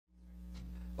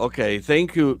Okay,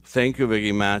 thank you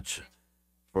very much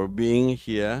for being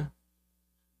here.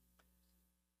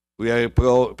 We are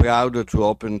proud to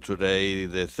open today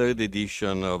the third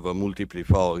edition of Multipli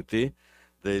Forti,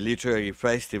 the literary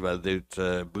festival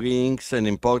that brings an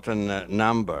important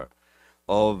number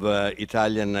of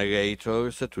Italian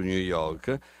narrators to New York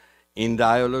in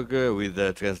dialogue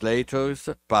with translators,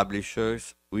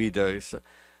 publishers, readers,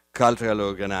 cultural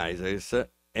organizers,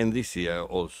 and this year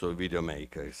also video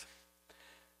makers.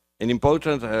 An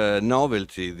important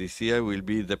novelty this year will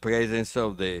be the presence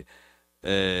of the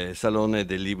Salone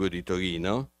del Libro di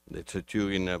Torino, the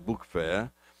Turin Book Fair.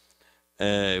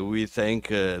 We thank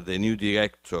the new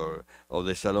director of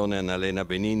the Salone, Annalena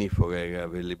Benini, for her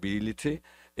availability.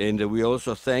 And we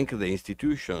also thank the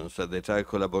institutions that are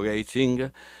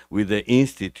collaborating with the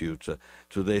Institute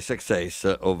to the success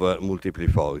of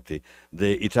Multipli Forti.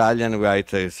 The Italian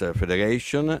Writers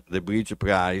Federation, the Bridge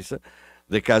Prize,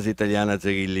 the Casa Italiana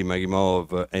Zerilli Marimò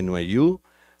of NYU,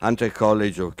 Hunter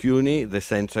College of CUNY, the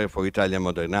Center for Italian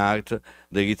Modern Art,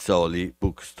 the Rizzoli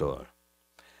Bookstore.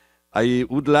 I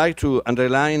would like to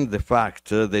underline the fact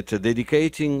that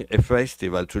dedicating a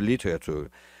festival to literature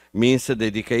means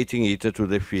dedicating it to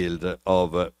the field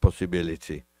of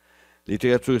possibility.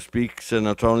 Literature speaks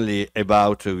not only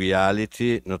about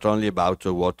reality, not only about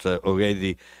what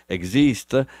already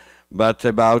exists, but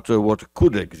about what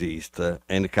could exist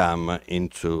and come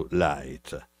into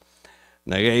light.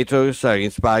 Narrators are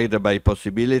inspired by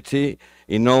possibility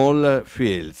in all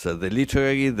fields, the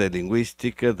literary, the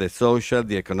linguistic, the social,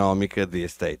 the economic, the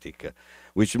aesthetic,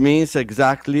 which means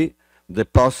exactly the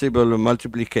possible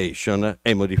multiplication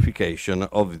and modification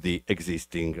of the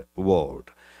existing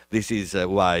world. This is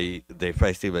why the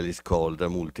festival is called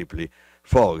Multipli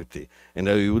Forti. And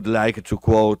I would like to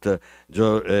quote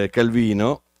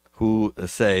Calvino, who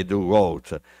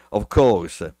wrote, "Of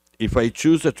course, if I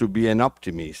choose to be an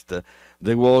optimist,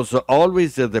 there was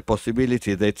always the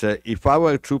possibility that if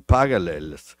our two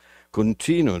parallels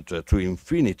continued to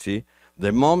infinity,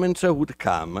 the moment would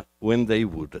come when they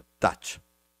would touch."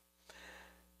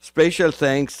 Special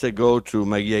thanks go to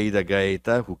Maria Ida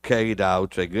Greta, who carried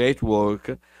out a great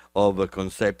work of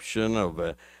conception,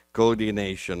 of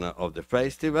coordination of the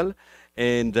festival.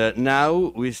 And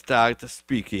now we start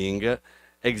speaking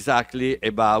exactly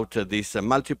about this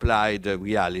multiplied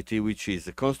reality, which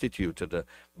is constituted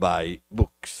by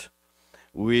books,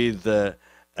 with the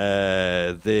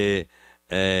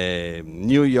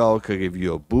New York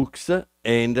Review of Books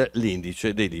and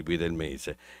l'Indice dei Libri del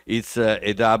Mese. It's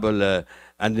a double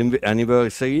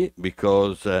anniversary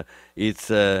because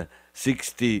it's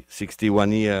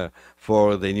 61 years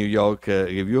for the New York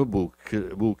Review of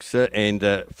Books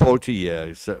and 40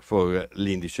 years for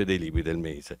l'Indice dei Libri del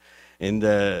Mese. And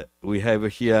we have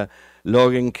here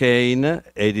Lauren Kane,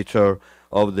 editor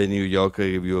of the New York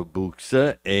Review of Books,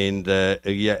 and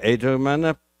Ria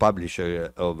Ederman,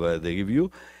 publisher of the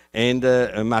review, and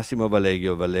Massimo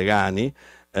Valerio Vallerani,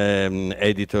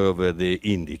 editor of the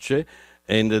Indice,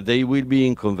 and they will be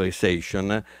in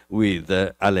conversation with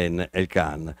Alain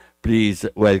Elkan. Please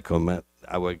welcome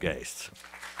our guests.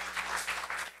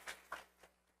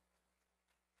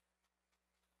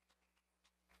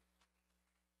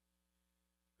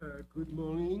 Good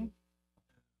morning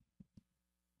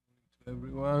to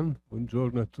everyone.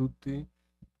 Buongiorno a tutti.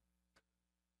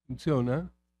 Funziona?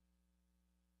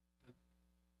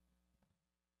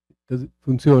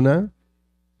 Funziona?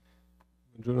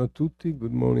 Buongiorno a tutti.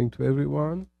 Good morning to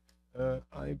everyone.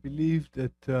 I believe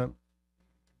that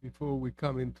before we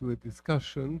come into a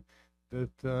discussion,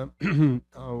 that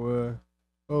our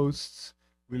hosts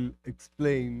will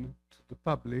explain to the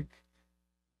public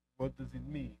what does it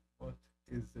mean. What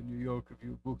is the New York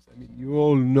Review of Books? I mean, you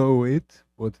all know it,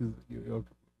 what is the New York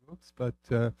Review of Books,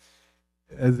 but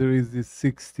as there is this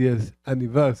 60th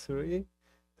anniversary,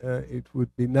 it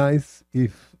would be nice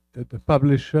if the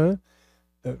publisher,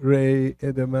 Ray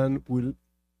Ederman, will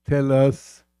tell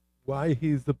us why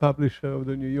he is the publisher of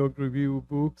the New York Review of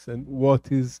Books and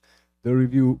what is the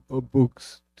Review of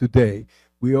Books today.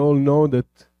 We all know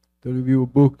that the Review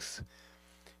of Books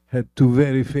had two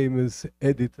very famous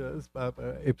editors,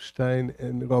 Barbara Epstein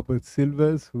and Robert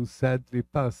Silvers, who sadly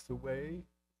passed away,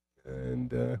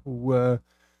 and who were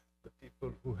the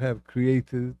people who have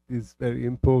created this very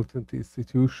important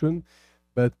institution.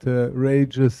 But Ray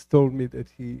just told me that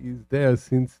he is there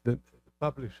since the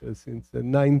publisher since the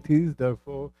 90s,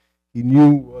 therefore he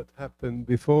knew what happened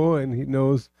before and he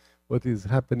knows what is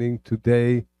happening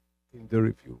today in the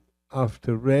review.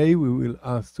 After Ray, we will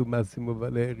ask to Massimo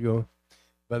Valerio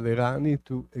Vallerani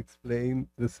to explain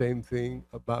the same thing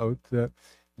about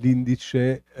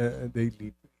l'Indice dei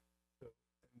Libri. So,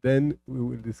 Then we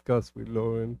will discuss with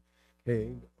Lauren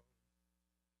Kane what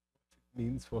it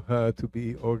means for her to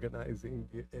be organizing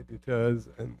the editors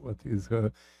and what is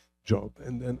her job.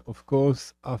 And then, of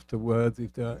course, afterwards,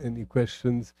 if there are any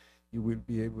questions, you will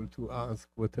be able to ask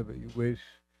whatever you wish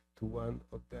to one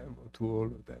of them or to all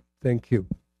of them. Thank you.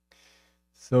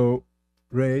 So,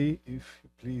 Ray, if you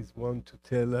please want to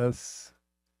tell us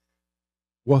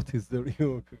what is the New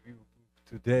York Review book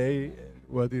today, and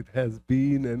what it has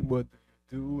been, and what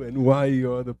you do, and why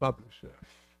you are the publisher.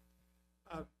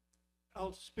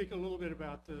 I'll speak a little bit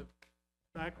about the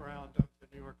background of the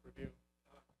New York Review,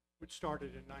 which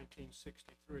started in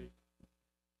 1963.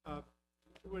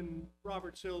 When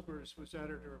Robert Silvers was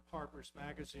editor of Harper's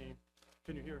Magazine,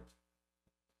 can you hear?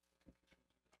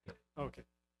 Okay.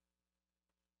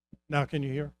 Now can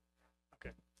you hear?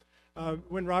 Okay.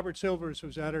 When Robert Silvers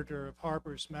was editor of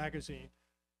Harper's Magazine,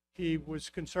 he was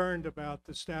concerned about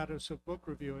the status of book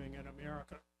reviewing in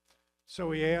America.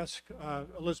 So he asked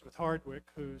Elizabeth Hardwick,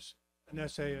 who's an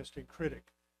essayist and critic,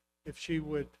 if she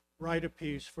would write a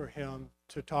piece for him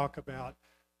to talk about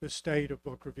the state of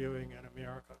book reviewing in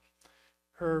America.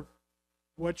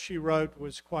 What she wrote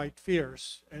was quite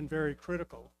fierce and very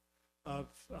critical of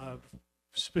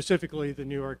specifically the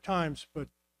New York Times, but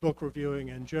book reviewing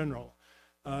in general.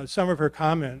 Some of her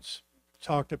comments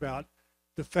talked about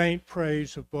the faint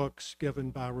praise of books given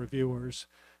by reviewers,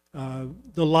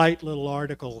 the light little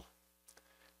article,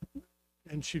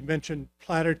 and she mentioned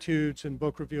platitudes in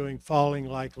book reviewing falling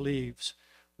like leaves,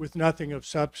 with nothing of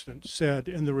substance said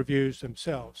in the reviews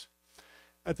themselves.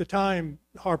 At the time,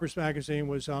 Harper's Magazine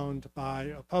was owned by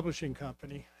a publishing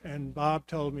company, and Bob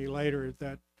told me later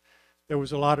that there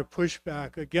was a lot of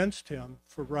pushback against him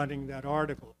for running that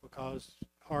article because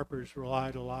Harper's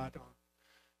relied a lot on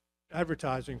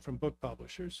advertising from book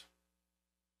publishers.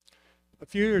 A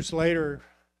few years later,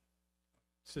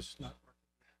 is this not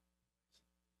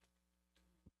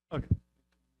working?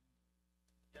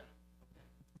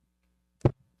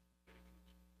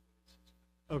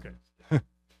 Okay. Okay.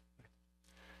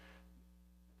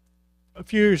 A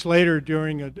few years later,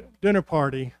 during a dinner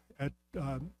party at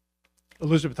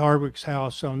Elizabeth Hardwick's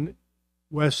house on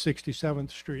West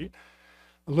 67th Street,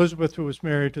 Elizabeth was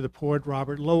married to the poet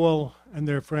Robert Lowell, and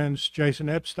their friends Jason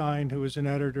Epstein, who was an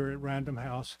editor at Random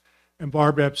House, and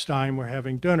Barb Epstein were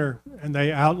having dinner, and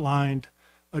they outlined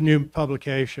a new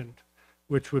publication,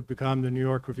 which would become the New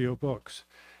York Review of Books.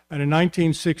 And in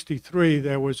 1963,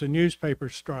 there was a newspaper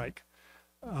strike,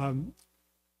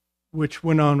 which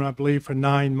went on, I believe, for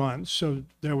 9 months. So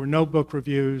there were no book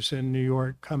reviews in New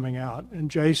York coming out. And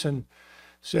Jason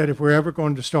said, if we're ever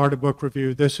going to start a book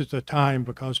review, this is the time,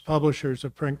 because publishers are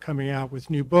coming out with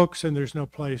new books and there's no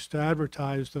place to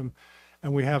advertise them.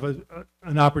 And we have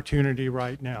an opportunity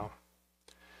right now.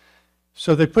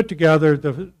 So they put together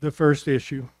the first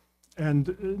issue.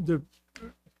 And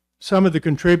some of the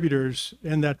contributors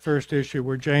in that first issue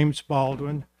were James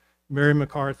Baldwin, Mary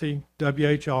McCarthy,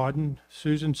 W.H. Auden,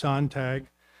 Susan Sontag,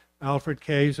 Alfred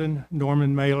Kazin,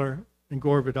 Norman Mailer, and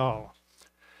Gore Vidal.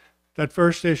 That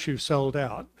first issue sold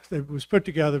out. It was put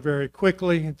together very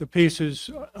quickly. The pieces,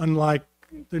 unlike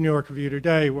the New York Review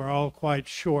today, were all quite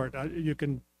short. You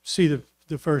can see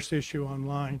the first issue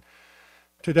online.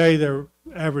 Today, they're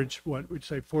average, what we'd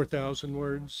say, 4,000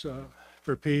 words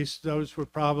per piece. Those were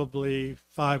probably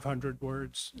 500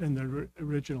 words in the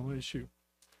original issue.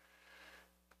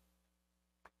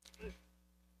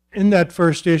 In that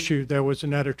first issue, there was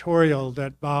an editorial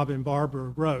that Bob and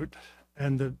Barbara wrote,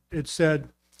 and it said,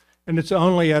 and it's the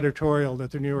only editorial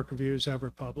that the New York Review has ever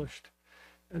published.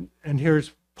 And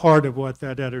here's part of what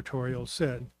that editorial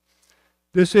said.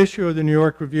 This issue of the New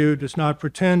York Review does not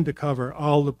pretend to cover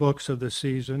all the books of the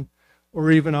season, or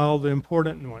even all the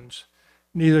important ones.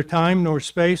 Neither time nor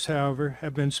space, however,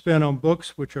 have been spent on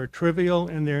books which are trivial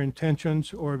in their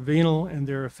intentions or venal in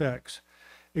their effects,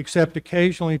 except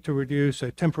occasionally to reduce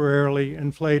a temporarily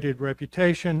inflated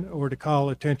reputation or to call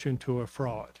attention to a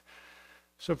fraud.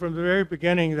 So from the very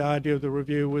beginning, the idea of the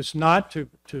review was not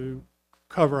to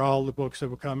cover all the books that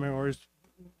were coming, or as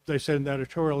they said in the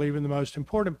editorial, even the most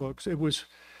important books. It was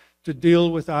to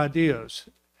deal with ideas,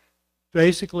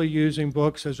 basically using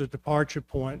books as a departure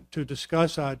point to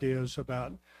discuss ideas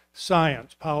about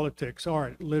science, politics,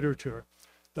 art, literature,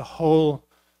 the whole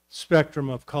spectrum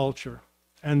of culture.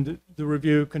 And the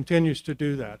review continues to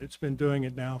do that. It's been doing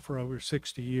it now for over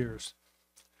 60 years.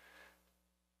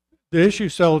 The issue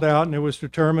sold out, and it was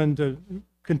determined to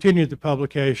continue the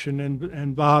publication,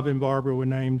 and Bob and Barbara were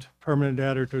named permanent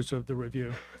editors of the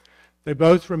review. They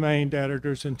both remained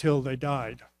editors until they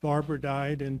died. Barbara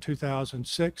died in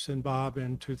 2006 and Bob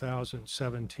in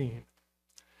 2017.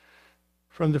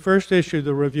 From the first issue,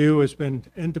 the review has been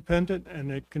independent,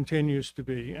 and it continues to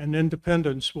be. And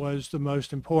independence was the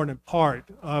most important part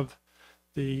of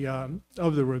the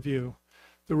review.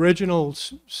 The original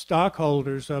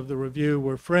stockholders of the review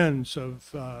were friends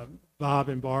of Bob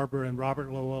and Barbara and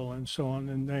Robert Lowell and so on,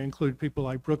 and they include people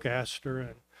like Brooke Astor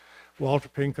and Walter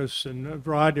Pincus and a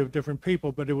variety of different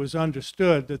people, but it was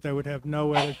understood that they would have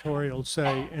no editorial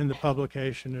say in the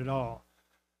publication at all.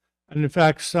 And in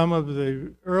fact, some of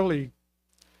the early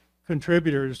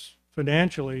contributors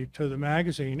financially to the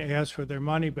magazine asked for their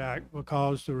money back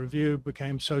because the review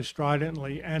became so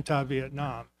stridently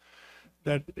anti-Vietnam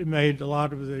that it made a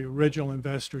lot of the original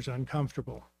investors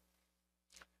uncomfortable.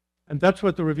 And that's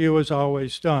what the review has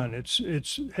always done.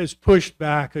 It has pushed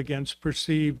back against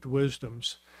perceived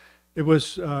wisdoms. It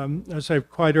was, as I say,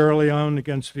 quite early on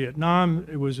against Vietnam.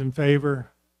 It was in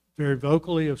favor very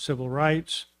vocally of civil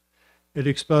rights. It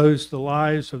exposed the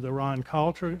lies of the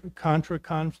Iran-Contra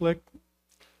conflict.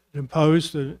 It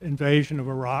opposed the invasion of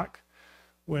Iraq.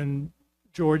 When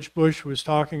George Bush was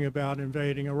talking about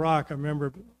invading Iraq, I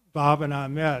remember Bob and I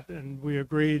met, and we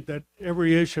agreed that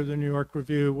every issue of the New York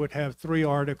Review would have 3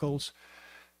 articles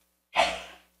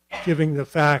giving the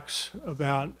facts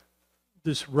about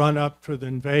this run-up to the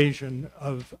invasion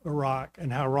of Iraq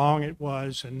and how wrong it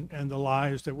was and the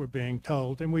lies that were being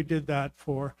told. And we did that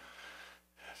for,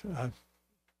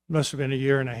 must have been a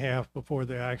year and a half before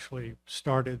they actually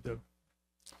started the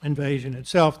invasion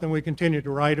itself. Then we continued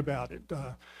to write about it.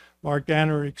 Mark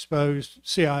Danner exposed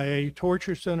CIA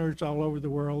torture centers all over the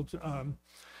world.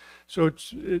 So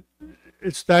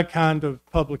it's that kind of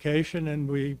publication, and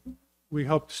we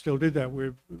hope to still do that.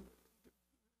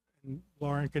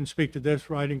 Lauren can speak to this,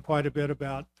 writing quite a bit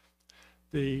about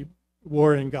the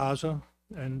war in Gaza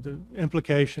and the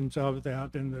implications of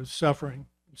that and the suffering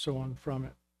and so on from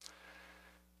it.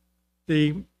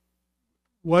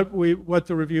 What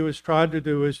the review has tried to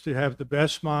do is to have the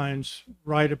best minds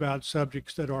write about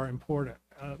subjects that are important.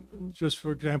 Just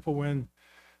for example, when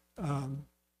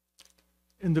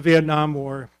in the Vietnam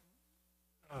War,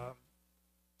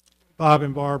 Bob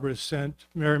and Barbara sent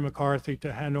Mary McCarthy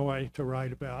to Hanoi to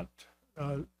write about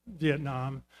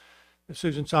Vietnam.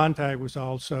 Susan Sontag was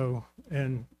also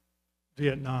in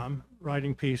Vietnam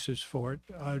writing pieces for it.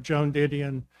 Joan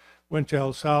Didion went to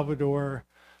El Salvador.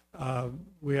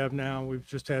 We've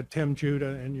just had Tim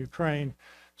Judah in Ukraine.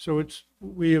 So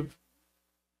we have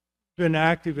been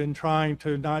active in trying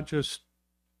to not just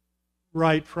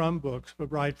write from books,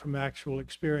 but write from actual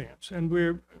experience. And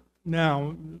we're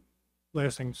now,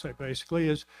 last thing to say basically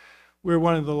is we're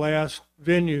one of the last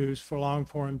venues for long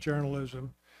form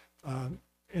journalism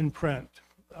in print,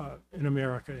 in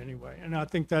America anyway. And I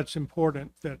think that's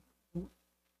important that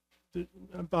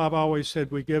Bob always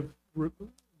said we give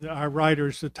our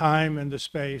writers the time and the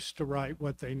space to write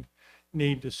what they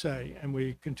need to say, and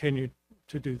we continue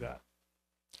to do that.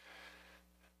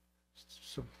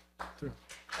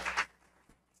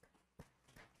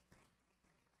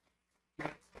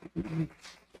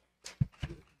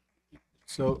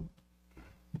 So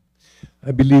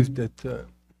I believe that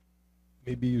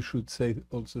maybe you should say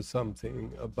also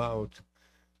something about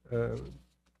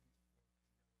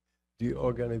the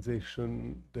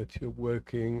organization that you're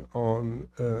working on.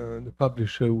 The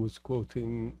publisher was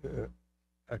quoting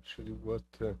actually what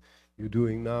you're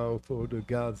doing now for the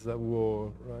Gaza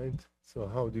war, right? So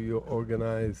how do you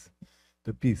organize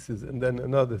the pieces? And then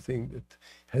another thing that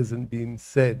hasn't been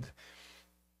said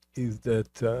is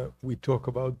that we talk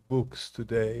about books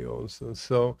today also.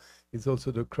 So it's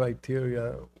also the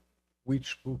criteria,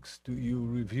 which books do you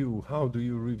review? How do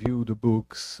you review the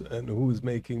books, and who's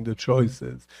making the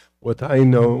choices? What I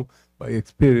know by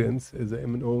experience, as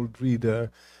I'm an old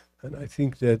reader, and I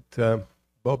think that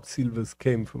Bob Silvers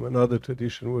came from another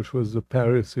tradition, which was the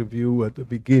Paris Review at the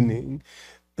beginning.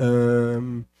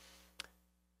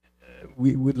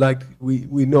 We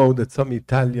know that some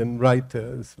Italian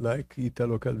writers like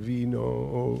Italo Calvino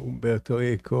or Umberto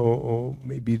Eco or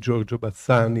maybe Giorgio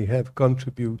Bassani have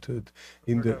contributed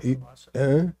in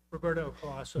Roberto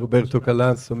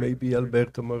Calasso, maybe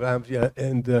Alberto Moravia,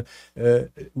 and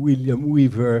William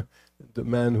Weaver, the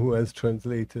man who has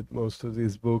translated most of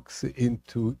these books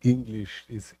into English,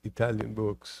 these Italian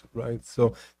books, right?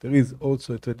 So there is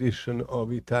also a tradition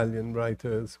of Italian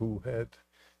writers who had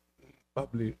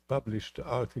published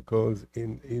articles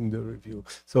in the review.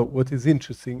 So what is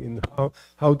interesting in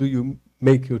how do you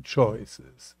make your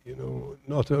choices, you know,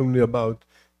 not only about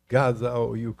Gaza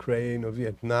or Ukraine or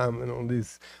Vietnam and all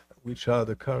this, which are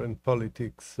the current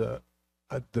politics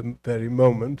at the very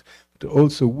moment, but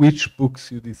also which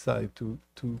books you decide to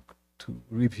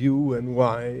review and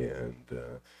why, and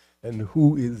and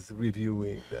who is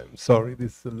reviewing them? Sorry,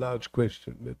 this is a large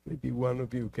question, but maybe one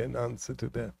of you can answer to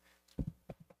that.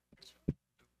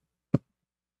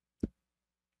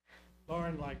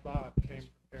 Lauren, like Bob, came from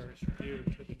Paris Review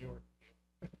to the New York.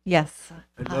 Yes.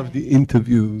 I love the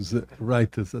interviews,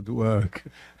 writers at work.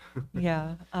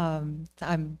 Yeah.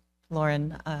 I'm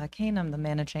Lauren Kane. I'm the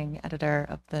managing editor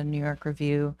of the New York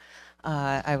Review.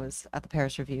 I was at the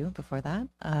Paris Review before that.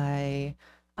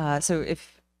 So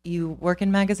if you work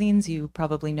in magazines, you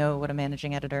probably know what a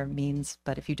managing editor means,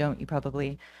 but if you don't, you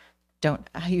probably don't,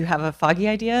 you have a foggy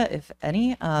idea, if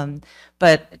any.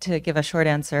 But to give a short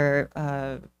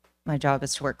answer, my job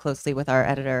is to work closely with our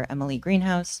editor, Emily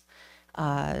Greenhouse,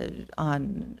 on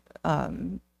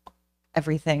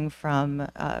everything from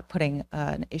putting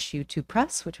an issue to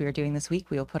press, which we are doing this week.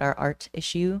 We will put our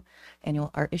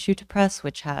annual art issue to press,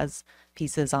 which has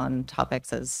pieces on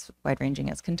topics as wide-ranging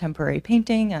as contemporary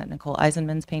painting, Nicole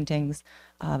Eisenman's paintings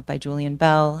by Julian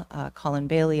Bell, Colin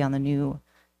Bailey on the new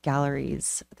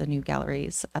galleries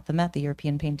at the Met, the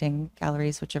European Painting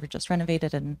Galleries, which are just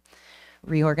renovated and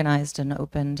reorganized and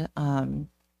opened.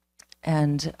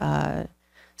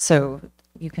 So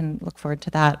you can look forward to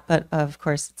that. But of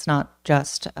course, it's not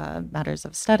just matters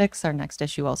of aesthetics. Our next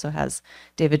issue also has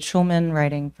David Schulman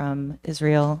writing from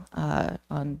Israel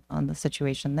on the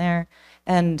situation there.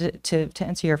 And to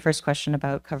answer your first question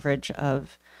about coverage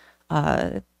of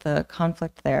the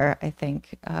conflict there, I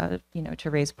think, to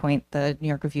raise point, the New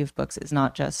York Review of Books is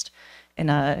not just in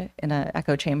a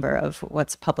echo chamber of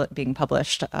what's being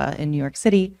published in New York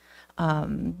City,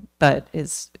 but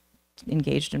is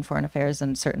engaged in foreign affairs.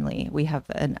 And certainly we have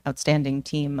an outstanding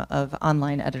team of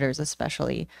online editors,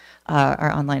 especially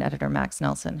our online editor, Max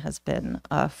Nelson, has been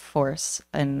a force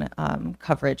in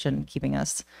coverage and keeping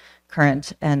us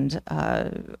current and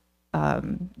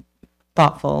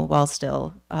thoughtful while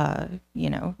still, up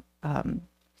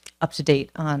to date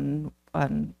on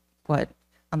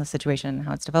the situation and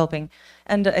how it's developing.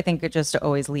 And I think it just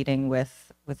always leading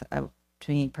with to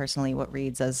me personally, what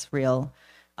reads as real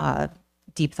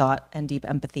deep thought and deep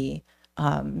empathy,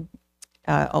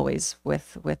 always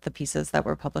with the pieces that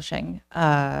we're publishing.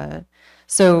 There's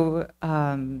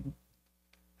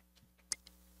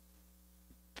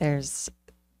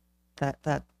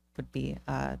that would be,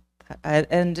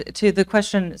 and to the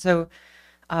question, so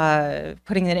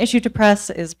putting an issue to press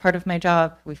is part of my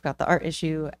job. We've got the art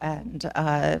issue, and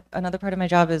another part of my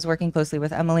job is working closely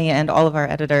with Emily and all of our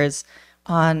editors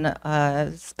on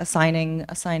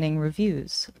assigning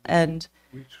reviews and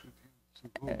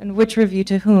which review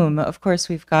to whom. Of course,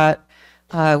 we've got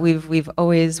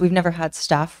we've never had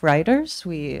staff writers.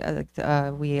 We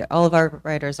all of our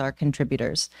writers are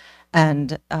contributors,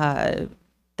 and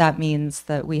that means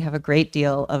that we have a great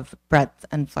deal of breadth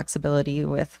and flexibility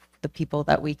with the people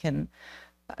that we can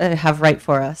have write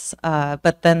for us.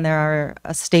 But then there are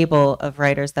a stable of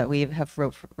writers that we have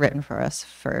written for us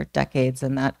for decades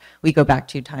and that we go back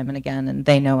to time and again, and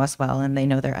they know us well and they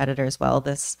know their editors well.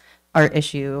 This art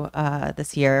issue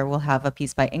this year will have a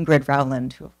piece by Ingrid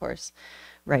Rowland, who of course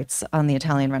writes on the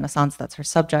Italian Renaissance. That's her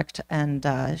subject, and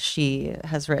she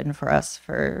has written for us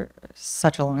for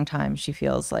such a long time. She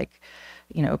feels like,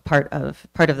 part of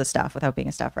the staff without being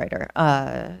a staff writer.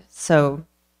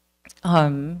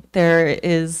 There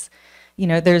is,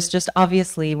 there's just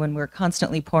obviously when we're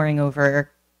constantly poring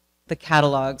over the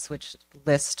catalogs, which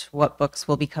list what books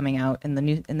will be coming out in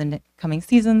the coming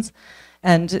seasons,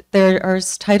 and there are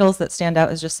titles that stand out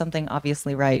as just something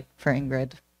obviously right for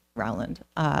Ingrid Rowland.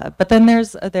 But then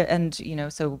there's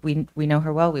so we know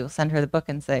her well. We will send her the book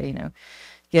and say,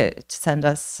 send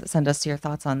us your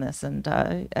thoughts on this. And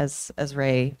as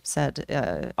Ray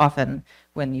said, often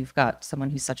when you've got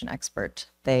someone who's such an expert,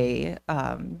 the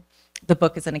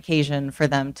book is an occasion for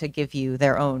them to give you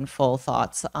their own full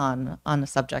thoughts on a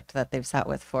subject that they've sat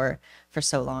with for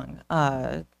so long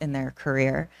in their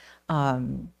career.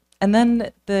 And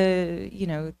then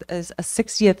as a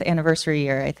 60th anniversary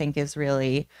year, I think is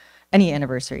really, any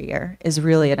anniversary year is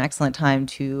really an excellent time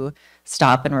to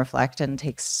stop and reflect and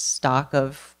take stock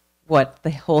of what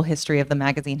the whole history of the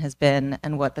magazine has been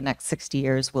and what the next 60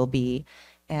 years will be.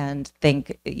 And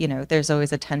think, there's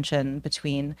always a tension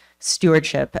between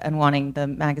stewardship and wanting the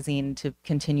magazine to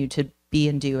continue to be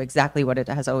and do exactly what it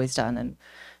has always done, and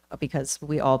because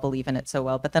we all believe in it so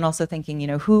well. But then also thinking,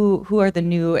 who are the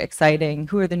new exciting,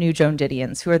 who are the new Joan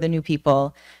Didions, who are the new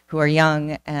people who are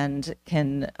young and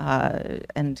can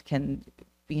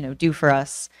do for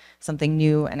us something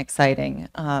new and exciting.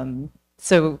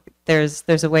 So there's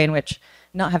a way in which,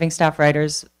 not having staff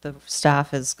writers, the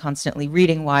staff is constantly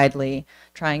reading widely,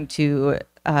 trying to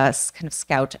kind of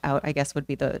scout out, I guess would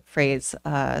be the phrase,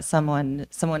 someone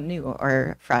new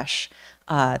or fresh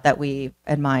that we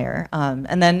admire.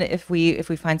 And then if we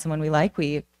find someone we like,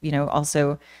 we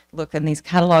also look in these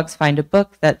catalogs, find a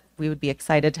book that we would be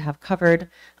excited to have covered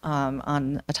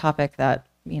on a topic that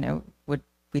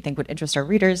we think would interest our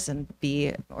readers and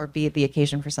be the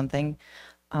occasion for something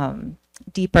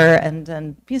deeper, and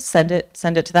then you send it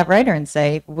to that writer and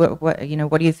say, what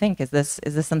do you think? Is this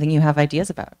something you have ideas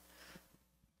about?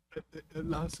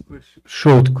 Last question,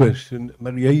 short question.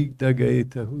 Maria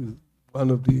Gaeta, who's one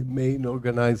of the main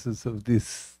organizers of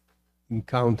this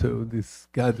encounter, this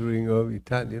gathering of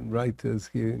Italian writers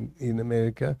here in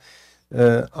America,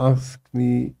 asked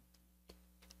me,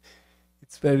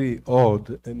 it's very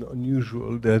odd and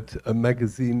unusual that a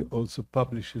magazine also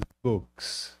publishes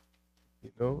books,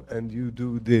 and you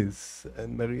do this.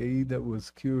 And Maria Ida was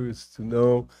curious to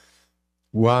know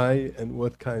why and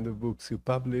what kind of books you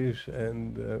publish,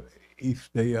 and if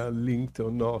they are linked or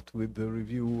not with the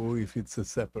review, or if it's a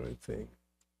separate thing.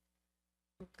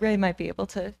 Ray might be able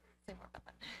to say more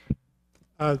about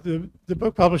that. The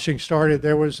book publishing started,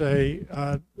 there was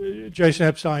Jason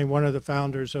Epstein, one of the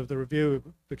founders of the Review,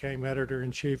 became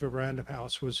editor-in-chief of Random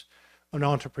House, was an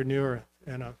entrepreneur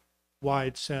in a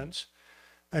wide sense.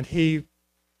 And he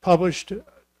published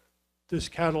this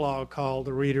catalog called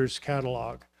the Reader's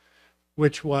Catalog,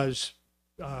 which was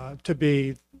to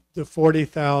be the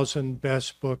 40,000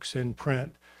 best books in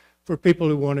print for people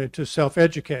who wanted to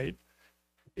self-educate.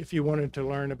 If you wanted to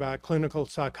learn about clinical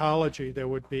psychology, there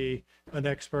would be an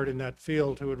expert in that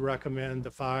field who would recommend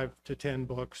the 5 to 10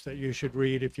 books that you should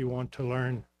read if you want to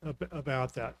learn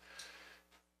about that.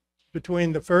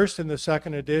 Between the first and the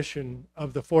second edition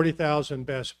of the 40,000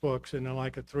 best books in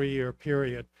like a 3-year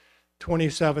period,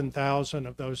 27,000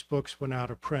 of those books went out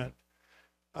of print.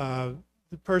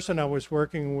 The person I was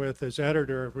working with as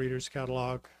editor of Reader's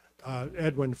Catalog,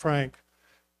 Edwin Frank,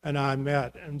 and I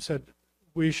met and said,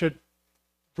 we should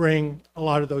bring a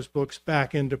lot of those books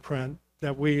back into print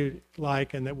that we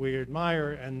like and that we admire,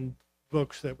 and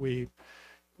books that we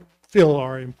feel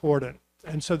are important.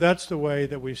 And so that's the way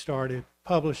that we started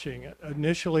publishing it.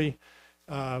 Initially,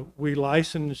 we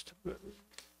licensed,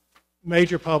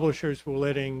 major publishers were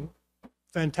letting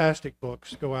fantastic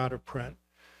books go out of print.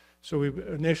 So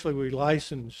initially we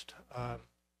licensed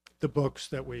the books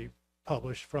that we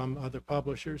published from other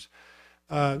publishers.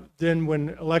 Then when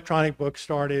electronic books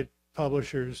started,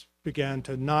 publishers began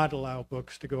to not allow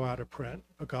books to go out of print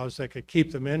because they could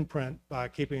keep them in print by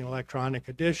keeping an electronic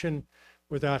edition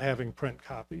without having print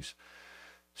copies.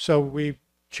 So we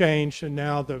changed, and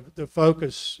now the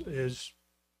focus is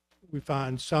we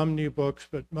find some new books,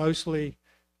 but mostly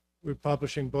we're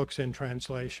publishing books in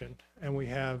translation, and we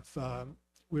have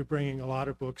we're bringing a lot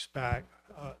of books back.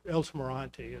 El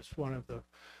Smoranti is one of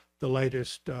the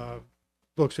latest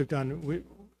books we've done.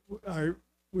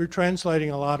 We're translating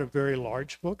a lot of very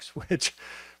large books,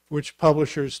 which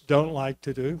publishers don't like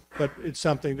to do, but it's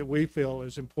something that we feel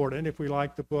is important. If we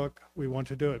like the book, we want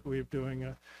to do it. We're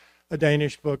doing a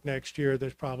Danish book next year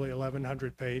that's probably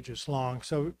 1,100 pages long.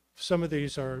 So some of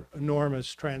these are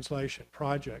enormous translation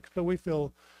projects, but we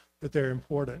feel that they're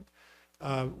important.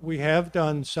 We have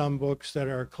done some books that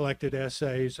are collected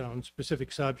essays on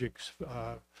specific subjects.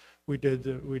 We did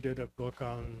a book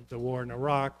on the war in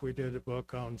Iraq. We did a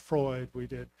book on Freud.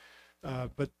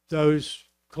 But those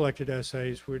collected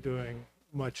essays we're doing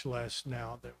much less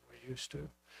now than we used to.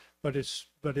 But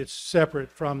it's separate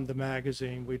from the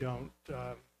magazine. We don't.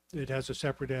 It has a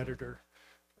separate editor,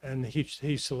 and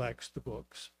he selects the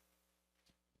books.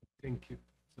 Thank you.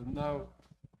 So now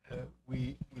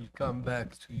we will come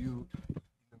back to you in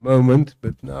a moment.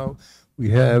 But now we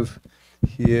have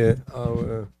here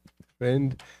our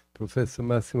friend, Professor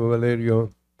Massimo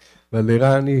Valerio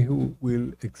Valerani, who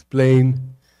will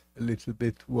explain a little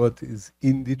bit what is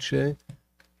Indice.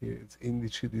 Here it's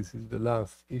Indice. This is the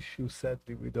last issue.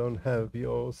 Sadly, we don't have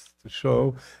yours to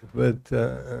show, but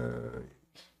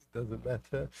it doesn't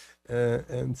matter.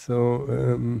 And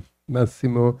so,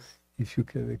 Massimo, if you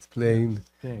can explain.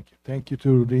 Thank you. Thank you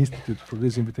to the Institute for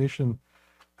this invitation.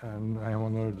 And I am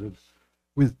honored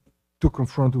to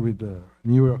confront with the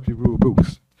New York Review of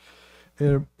Books.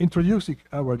 Introducing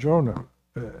our journal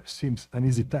seems an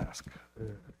easy task.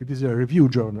 It is a review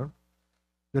journal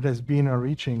that has been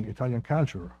enriching Italian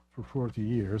culture for 40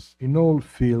 years in all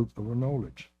fields of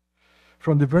knowledge.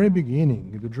 From the very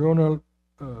beginning, the journal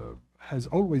has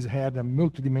always had a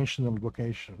multidimensional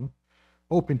vocation,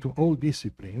 open to all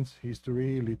disciplines: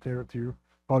 history, literature,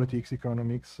 politics,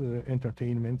 economics,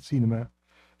 entertainment, cinema,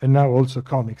 and now also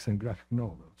comics and graphic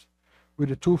novels,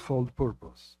 with a twofold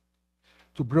purpose: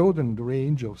 to broaden the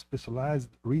range of specialized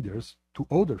readers to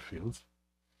other fields,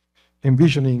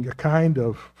 envisioning a kind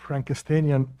of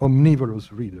Frankensteinian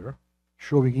omnivorous reader,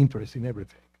 showing interest in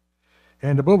everything.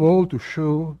 And above all, to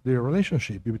show the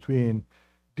relationship between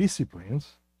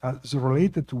disciplines as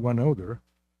related to one another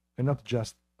and not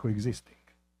just coexisting.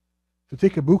 To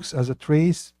take a book as a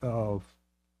trace of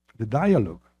the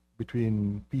dialogue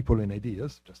between people and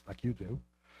ideas, just like you do,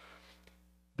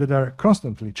 that are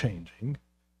constantly changing,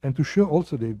 and to show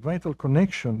also the vital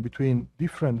connection between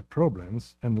different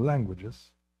problems and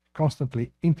languages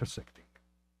constantly intersecting.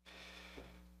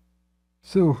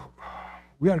 So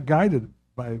we are guided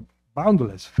by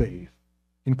boundless faith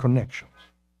in connections,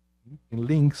 in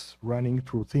links running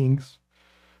through things,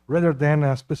 rather than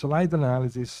a specialized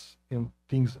analysis in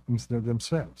things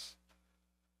themselves.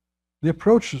 The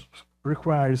approach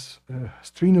requires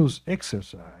strenuous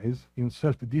exercise in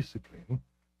self-discipline,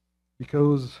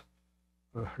 because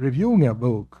reviewing a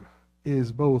book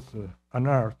is both an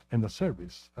art and a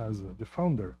service, as the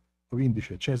founder of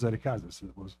Indice, Cesare Casas, who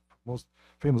was the most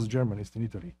famous Germanist in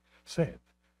Italy, said.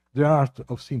 The art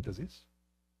of synthesis,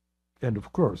 and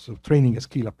of course, of training a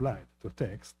skill applied to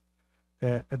text,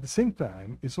 at the same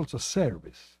time, is also a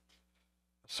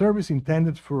service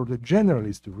intended for the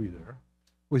generalist reader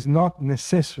who is not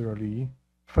necessarily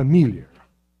familiar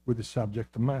with the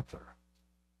subject matter.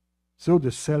 So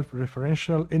the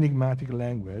self-referential, enigmatic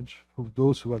language of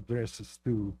those who addresses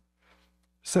to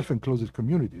self-enclosed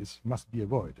communities must be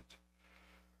avoided.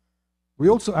 We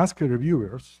also ask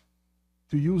reviewers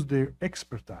to use their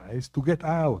expertise to get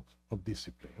out of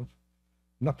disciplines,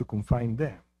 not to confine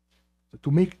them, so to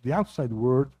make the outside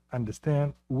world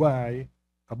understand why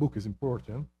a book is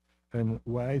important and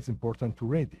why it's important to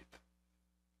read it.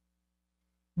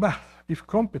 But if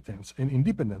competence and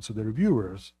independence of the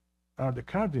reviewers are the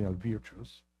cardinal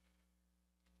virtues,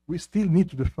 we still need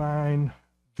to define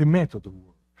the method of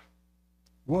work,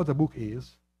 what a book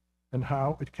is, and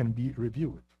how it can be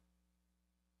reviewed.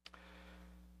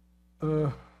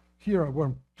 Here I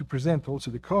want to present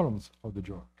also the columns of the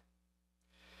journal,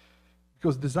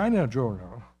 because designing a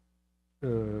journal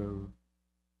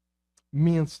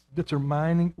means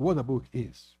determining what a book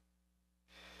is,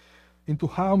 into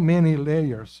how many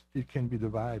layers it can be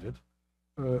divided,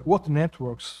 what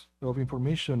networks of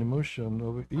information, emotion,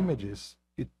 of images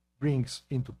it brings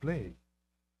into play.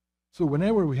 So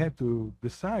whenever we have to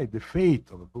decide the fate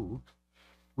of a book,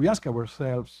 we ask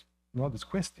ourselves this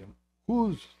question: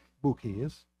 whose book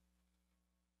is,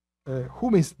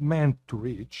 whom is meant to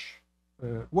reach,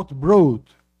 what brought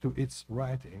to its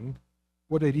writing,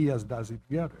 what ideas does it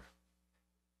gather?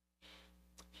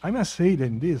 I must say that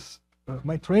in this,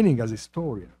 my training as a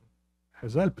historian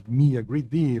has helped me a great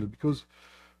deal, because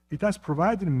it has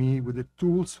provided me with the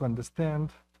tools to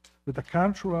understand that a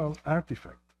cultural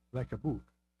artifact, like a book,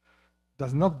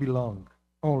 does not belong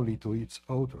only to its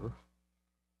author,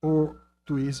 or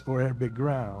to his or her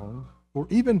background, or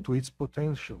even to its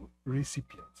potential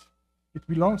recipients. It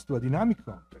belongs to a dynamic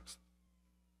context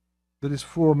that is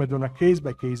formed on a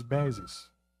case-by-case basis.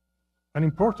 An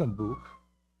important book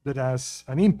that has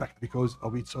an impact because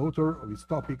of its author, of its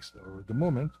topics, or the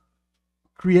moment,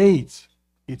 creates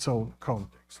its own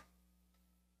context.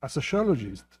 A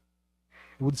sociologist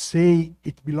would say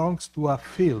it belongs to a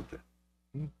field,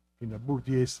 in a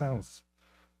Bourdieu sense,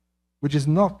 which is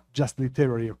not just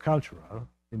literary or cultural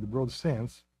in the broad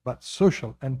sense, but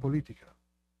social and political.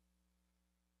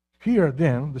 Here,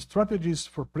 then, the strategies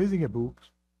for placing a book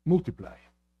multiply.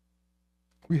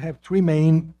 We have three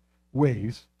main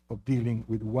ways of dealing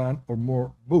with one or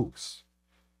more books.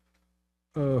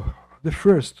 The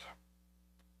first,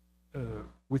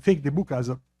 we take the book as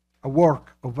a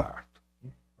work of art,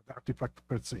 an artifact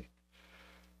per se,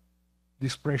 the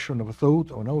expression of a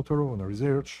thought, on an author, on a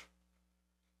research.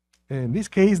 In this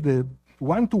case, the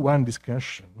one-to-one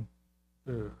discussion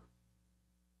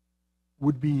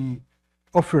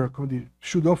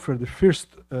should offer the first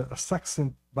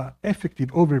succinct but effective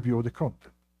overview of the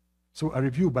content. So a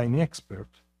review by an expert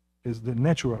is the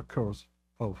natural course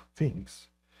of things.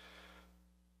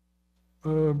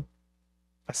 I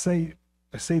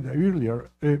said earlier,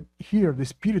 here the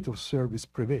spirit of service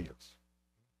prevails.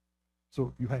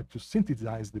 So you have to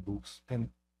synthesize the books and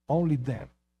only then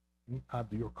add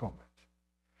your comment.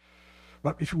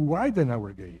 But if we widen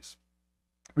our gaze,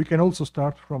 we can also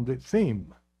start from the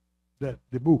theme that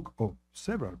the book, or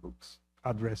several books,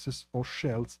 addresses or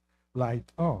sheds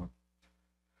light on.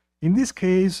 In this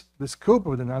case, the scope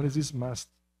of the analysis must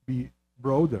be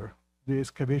broader, the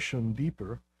excavation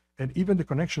deeper, and even the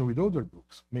connection with other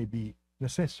books may be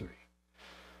necessary.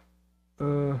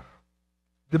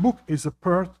 The book is a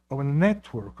part of a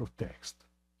network of text,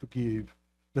 to give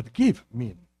that give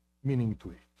meaning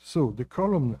to it. So the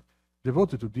column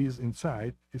devoted to this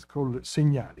inside is called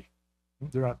Segnali.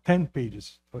 There are 10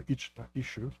 pages for each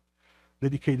issue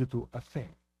dedicated to a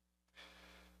theme.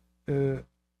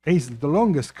 It's the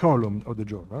longest column of the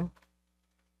journal,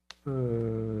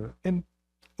 and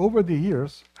over the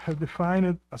years have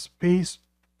defined a space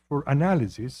for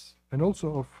analysis and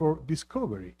also for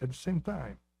discovery at the same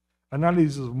time.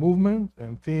 Analysis of movement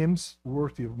and themes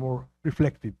worthy of more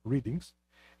reflective readings,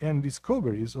 and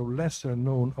discoveries of lesser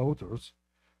known authors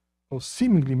of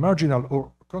seemingly marginal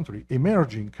or contrary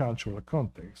emerging cultural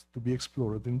context to be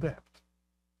explored in depth.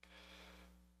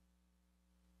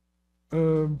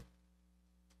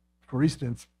 For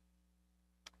instance,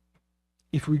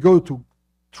 if we go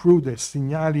through the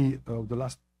Segnali of the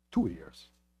last 2 years,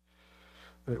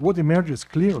 what emerges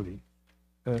clearly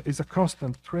is a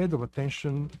constant thread of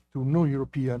attention to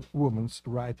non-European women's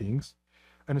writings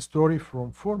and a story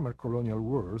from former colonial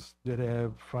worlds that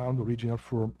have found original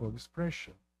form of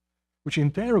expression, which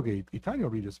interrogate Italian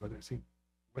readers, but I think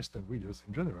Western readers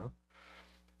in general,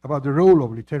 about the role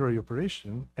of literary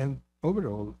operation and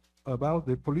overall about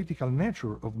the political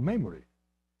nature of memory,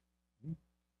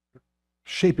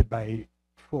 shaped by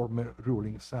former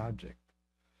ruling subject.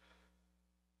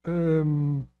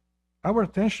 Our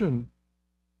attention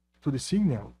to the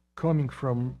signal coming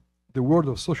from the world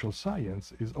of social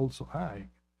science is also high,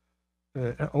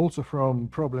 also from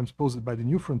problems posed by the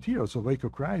new frontiers of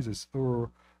eco-crisis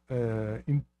or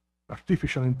in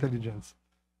artificial intelligence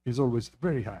is always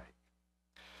very high.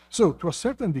 So to a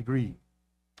certain degree,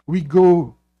 we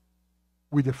go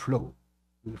with the flow,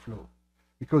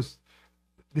 because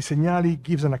the Segnali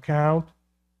gives an account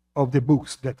of the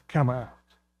books that come out.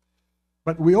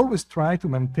 But we always try to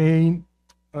maintain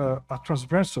a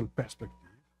transversal perspective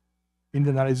in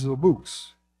the analysis of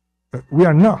books. We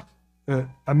are not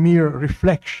a mere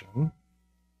reflection,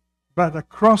 but a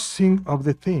crossing of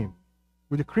the theme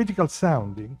with a critical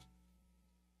sounding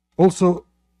also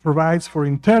provides for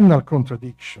internal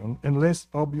contradiction and less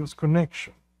obvious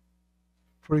connection.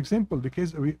 For example, the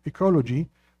case of ecology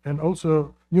and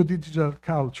also new digital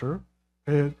culture,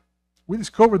 we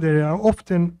discover they are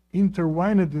often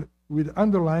intertwined with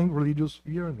underlying religious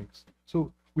yearnings.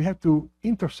 So we have to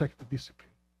intersect the discipline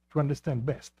to understand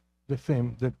best the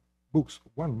theme that books,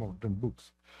 one more than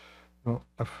books,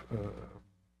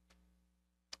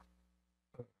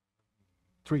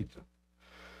 treat.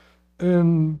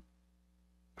 And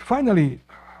finally,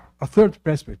 a third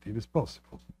perspective is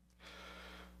possible.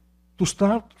 To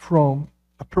start from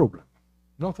a problem,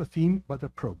 not a theme, but a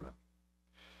problem.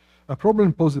 A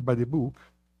problem posed by the book,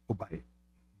 or by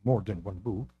more than one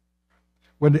book,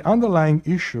 when the underlying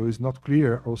issue is not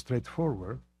clear or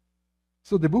straightforward,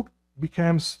 so the book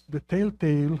becomes the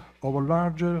telltale of a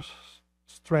larger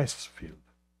stress field,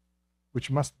 which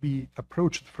must be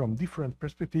approached from different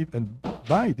perspectives and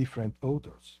by different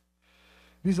authors.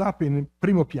 This up in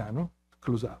primo piano,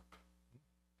 close up.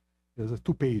 There's a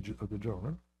 2 pages of the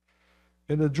journal,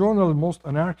 and the journal's most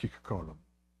anarchic column,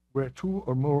 where 2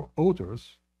 or more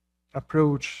authors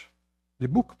approach the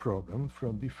book problem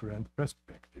from different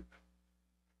perspectives,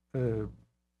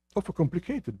 often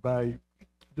complicated by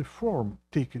the form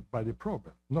taken by the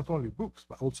problem, not only books,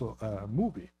 but also a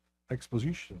movie,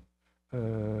 exposition,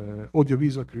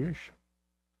 audiovisual creation.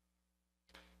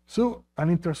 So an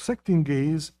intersecting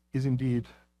gaze is indeed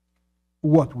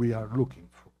what we are looking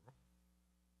for,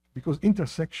 because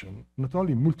intersection not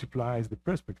only multiplies the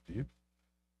perspective,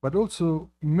 but also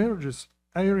merges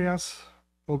areas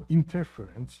of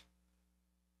interference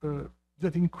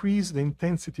that increase the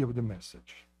intensity of the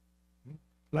message,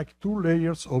 like 2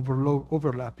 layers of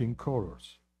overlapping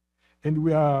colors. And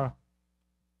we are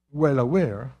well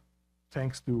aware,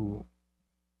 thanks to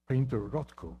painter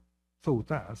Rothko,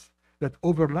 taught us that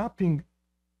overlapping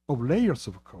of layers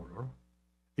of color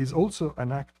is also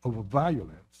an act of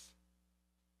violence,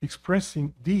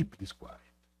 expressing deep disquiet.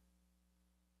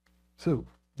 So,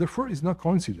 therefore, it's no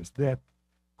coincidence that,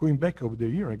 going back over the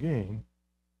year again,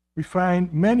 we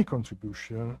find many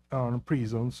contributions on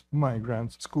prisons,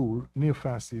 migrants, school,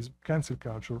 neo-fascism, cancel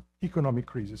culture, economic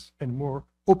crisis, and more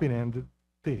open-ended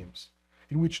themes,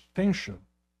 in which tension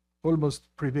almost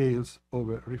prevails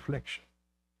over reflection.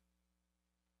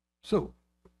 So,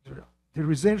 the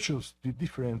research of the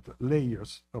different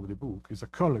layers of the book is a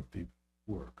collective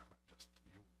work. Just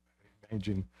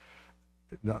imagine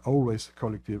not always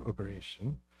collective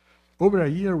operation. Over a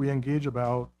year, we engage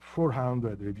about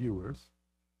 400 reviewers.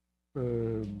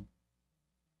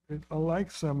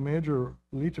 Unlike some major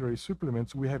literary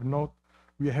supplements, we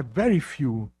have very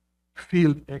few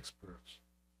field experts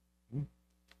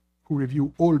who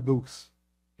review all books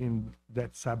in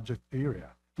that subject area.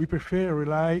 we prefer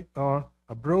rely on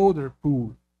a broader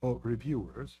pool of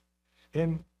reviewers.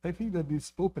 And I think that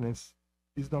this openness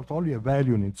is not only a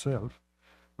value in itself,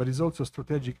 but is also a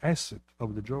strategic asset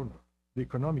of the journal, the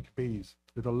economic base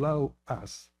that allow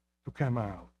us to come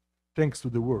out thanks to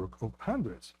the work of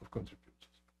hundreds of contributors.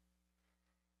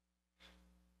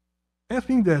 I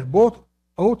think that both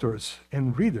authors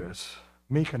and readers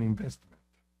make an investment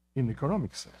in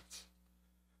economic sense.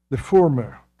 The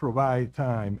former provide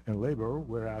time and labor,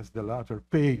 whereas the latter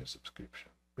pay a subscription,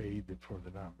 paid for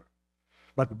the number.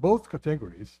 But both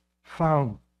categories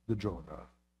found the journal.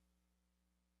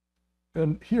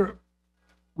 And here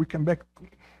we come back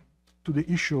to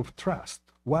the issue of trust,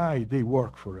 why they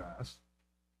work for us,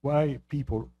 why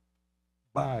people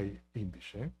buy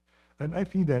Indice. And I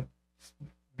think that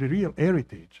the real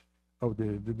heritage of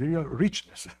the real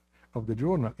richness of the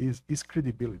journal is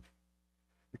credibility.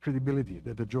 The credibility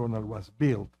that the journal was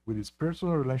built with its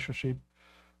personal relationship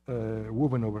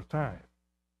woven over time.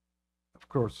 Of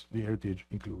course, the heritage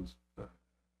includes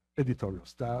editorial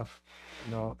staff,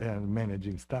 and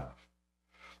managing staff.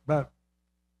 But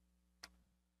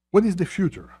what is the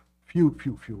future? Few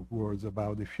words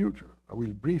about the future. I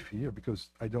will brief here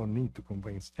because I don't need to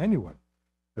convince anyone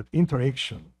that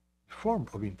interaction, the form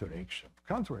of interaction,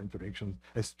 counter-interaction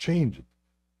has changed,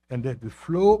 and that the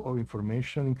flow of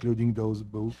information, including those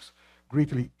books,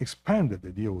 greatly expanded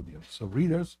the audience of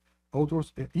readers,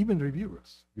 authors, and even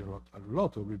reviewers. There are a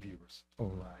lot of reviewers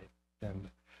online and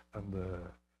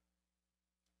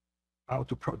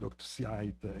out of product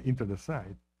site, internet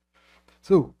site.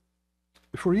 So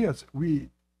for years, we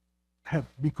have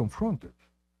been confronted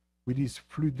with this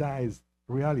fluidized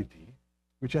reality,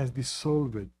 which has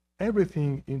dissolved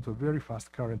everything into a very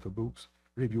fast current of books,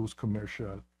 reviews,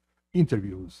 commercial,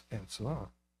 interviews, and so on.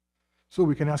 So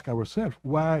we can ask ourselves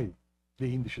why the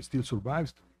Indice still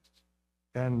survives to this,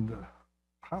 and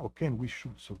how can we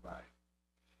should survive?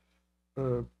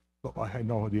 Well, I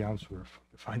know the answer,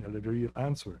 the real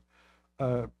answer.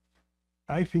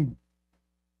 I think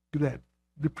that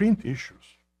the print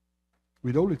issues,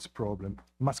 with all its problems,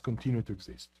 must continue to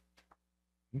exist.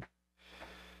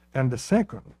 And the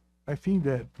second, I think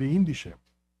that the Indice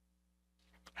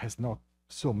has not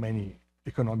so many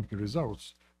economic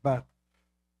results, but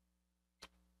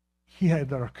he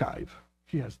had an archive.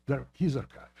 He has his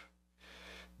archive.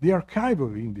 The archive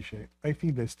of Indice, I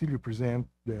think, they still represent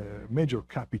the major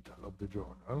capital of the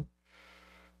journal.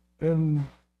 And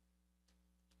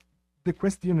the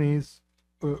question is,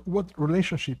 what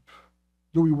relationship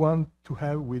do we want to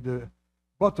have with the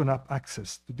bottom-up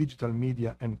access to digital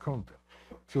media and content?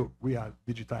 So we have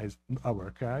digitized our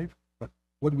archive, but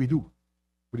what do we do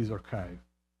with this archive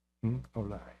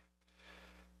online?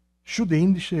 Should the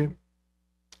Indice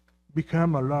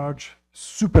become a large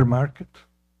supermarket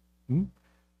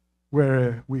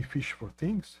where we fish for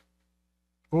things,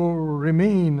 or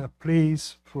remain a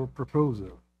place for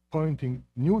proposal, pointing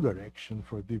new direction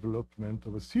for development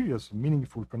of a serious,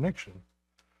 meaningful connection?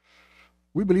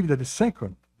 We believe that the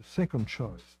second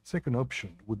choice, the second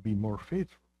option would be more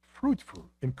faithful, fruitful,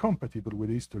 and compatible with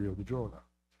the history of the journal.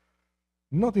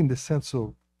 Not in the sense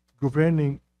of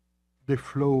governing the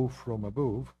flow from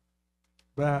above,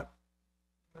 but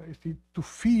I think to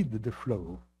feed the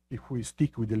flow, if we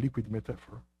stick with the liquid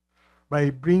metaphor, by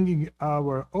bringing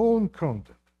our own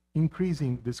content,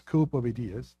 increasing the scope of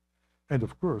ideas, and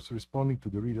of course, responding to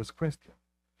the reader's question.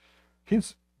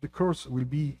 Hence, the course will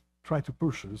be try to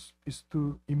push us is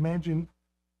to imagine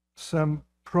some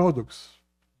products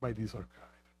by this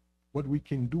archive, what we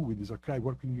can do with this archive,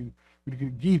 what we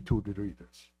can give to the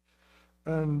readers.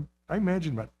 And I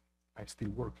imagine, but I'm still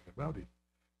working about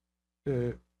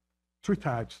it, three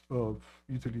types of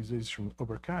utilization of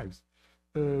archives.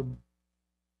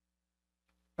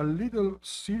 A little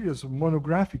series of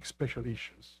monographic special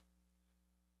issues,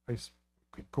 I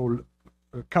can call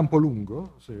Campo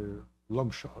Lungo, the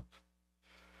long shot,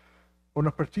 on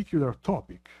a particular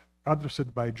topic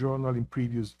addressed by journal in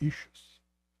previous issues.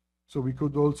 So we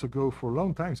could also go for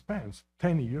long time spans,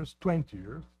 10 years, 20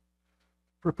 years,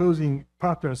 proposing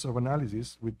patterns of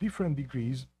analysis with different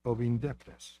degrees of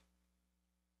in-depthness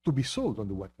to be sold on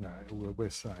the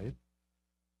website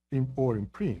or in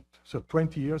print. So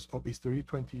 20 years of history,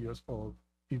 20 years of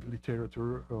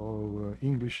literature, or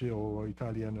English or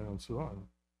Italian, and so on.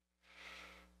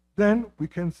 Then we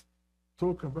can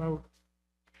talk about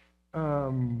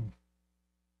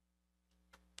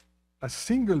a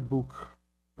single book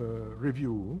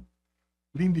review,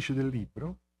 l'indice del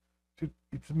libro.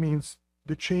 It means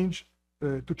to change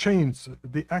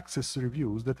the access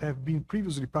reviews that have been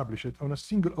previously published on a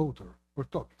single author or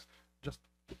topics, just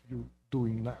what you're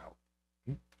doing now.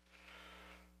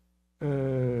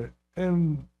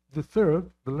 And the third,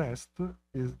 the last,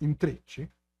 is intrecci,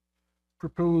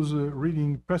 propose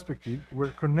reading perspective where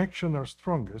connections are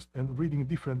strongest and reading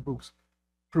different books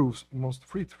proves most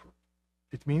fruitful.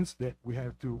 It means that we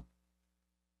have to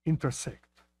intersect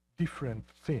different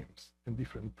themes and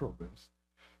different problems,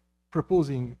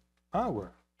 proposing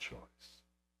our choice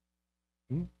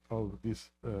of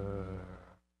this, the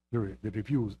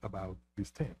reviews about this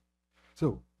theme.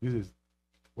 So this is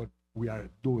what we are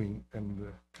doing,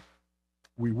 and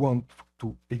we want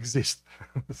to exist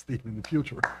still in the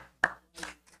future.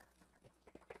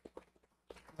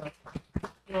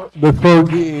 Before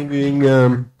giving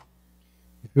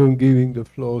the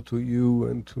floor to you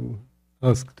and to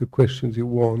ask the questions you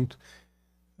want,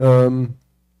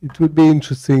 it would be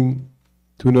interesting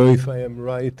to know if I am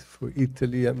right for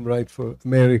Italy, I'm right for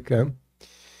America,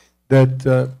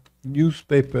 that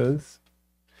newspapers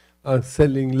are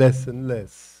selling less and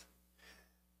less.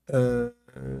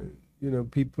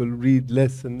 People read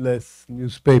less and less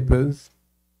newspapers,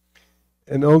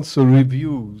 and also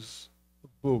reviews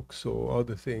of books or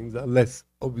other things are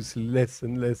obviously less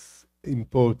and less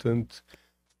important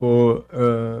for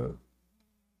the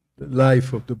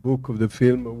life of the book, of the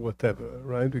film, or whatever,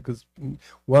 right? Because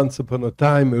once upon a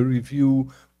time, a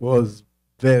review was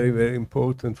very, very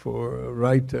important for a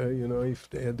writer. If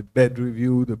they had a bad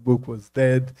review, the book was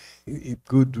dead. A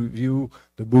good review,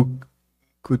 the book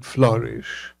could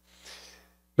flourish.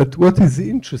 But what is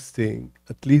interesting,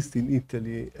 at least in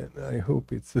Italy, and I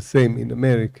hope it's the same in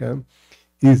America,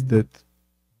 is that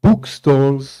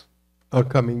bookstores are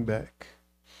coming back.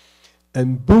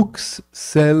 And books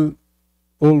sell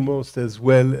almost as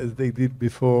well as they did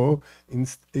before.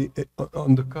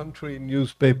 On the contrary,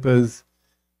 newspapers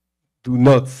do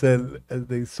not sell as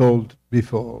they sold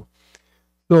before.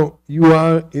 So you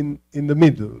are in the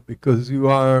middle, because you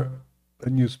are a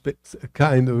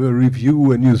kind of a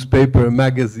review, a newspaper, a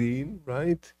magazine,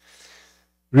 right?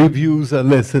 Reviews are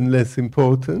less and less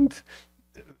important,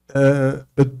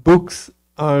 but books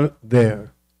are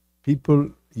there.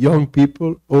 Young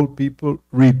people, old people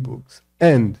read books.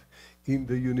 And in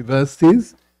the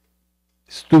universities,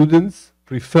 students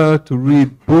prefer to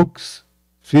read books,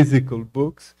 physical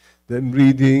books, than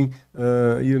reading,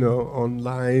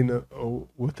 online or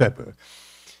whatever.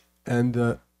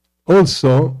 And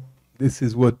also, this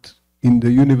is what in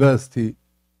the university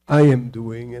I am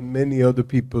doing, and many other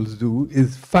people do,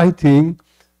 is fighting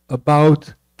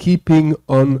about keeping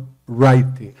on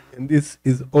writing. And this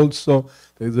is also,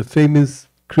 there's a famous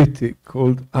critic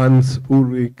called Hans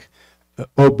Ulrich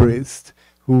Obrist,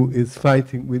 who is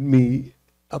fighting with me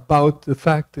about the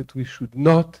fact that we should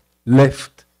not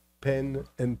left pen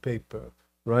and paper,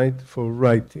 right, for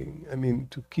writing. I mean,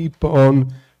 to keep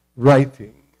on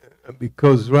writing,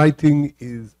 because writing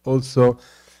is also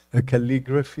a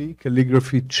calligraphy.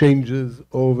 Calligraphy changes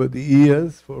over the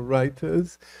years for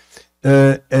writers.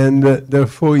 And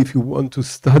therefore, if you want to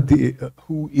study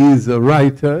who is a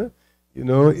writer,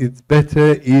 it's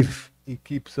better if he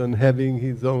keeps on having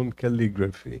his own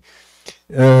calligraphy.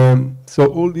 So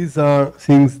all these are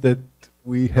things that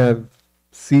we have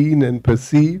seen and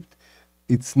perceived.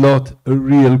 It's not a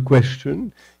real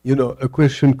question. A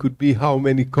question could be how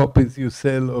many copies you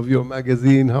sell of your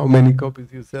magazine, how many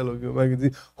copies you sell of your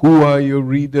magazine, who are your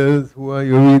readers,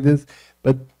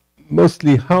 but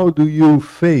mostly how do you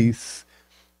face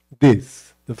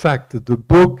this? The fact that the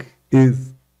book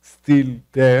is still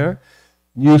there,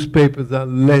 newspapers are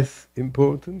less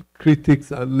important,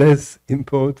 critics are less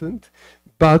important,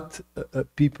 but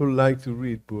people like to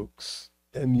read books,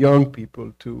 and young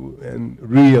people too, and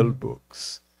real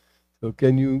books. So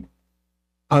can you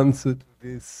answer to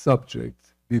this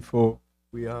subject before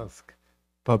we ask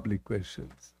public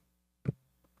questions?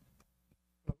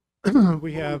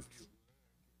 We have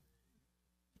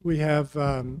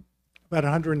about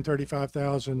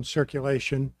 135,000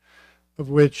 circulation, of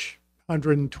which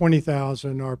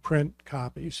 120,000 are print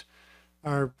copies.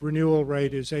 Our renewal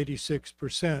rate is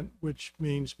 86%, which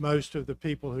means most of the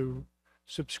people who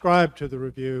subscribe to the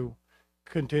review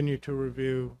continue to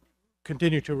renew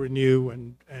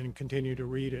and continue to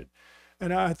read it.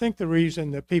 And I think the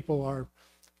reason that people are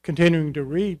continuing to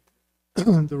read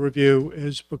the review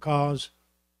is because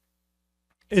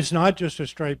it's not just a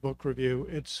straight book review.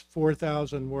 It's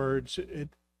 4,000 words. It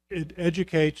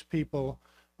educates people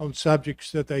on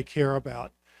subjects that they care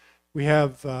about. We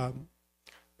have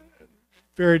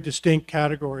very distinct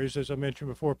categories, as I mentioned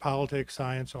before: politics,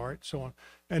 science, art, so on.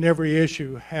 And every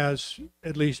issue has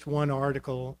at least one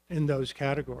article in those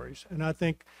categories. And I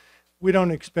think we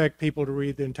don't expect people to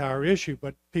read the entire issue,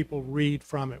 but people read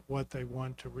from it what they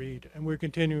want to read. And we're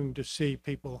continuing to see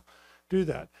people do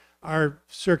that. Our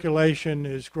circulation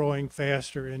is growing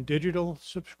faster in digital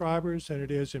subscribers than it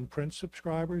is in print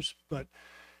subscribers, but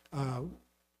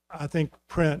I think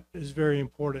print is very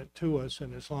important to us,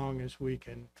 and as long as we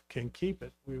can keep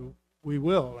it, we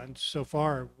will. And so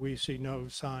far, we see no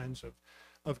signs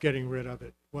of getting rid of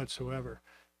it whatsoever.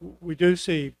 We do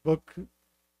see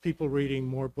people reading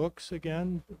more books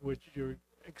again, which you're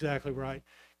exactly right.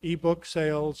 Ebook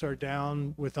sales are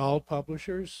down with all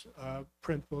publishers.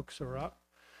 Print books are up.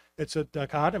 It's a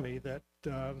dichotomy that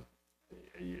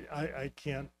I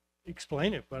can't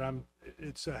explain it, but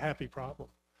it's a happy problem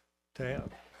to have.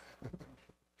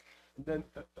 Then,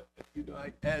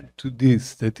 I add to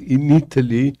this that in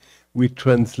Italy we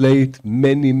translate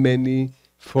many, many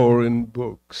foreign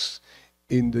books.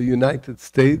 In the United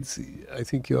States, I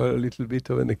think you are a little bit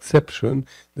of an exception.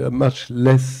 There are much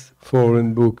less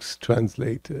foreign books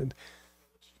translated.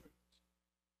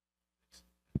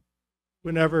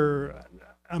 Whenever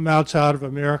I'm outside of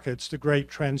America, it's the great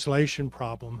translation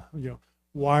problem.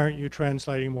 Why aren't you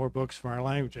translating more books from our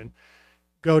language? And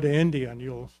go to India and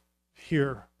you'll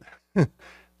hear,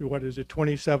 what is it,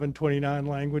 27, 29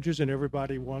 languages, and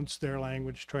everybody wants their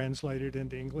language translated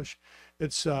into English.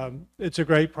 It's a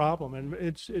great problem, and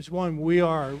it's one we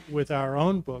are with our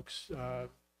own books.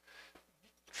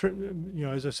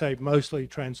 As I say, mostly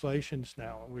translations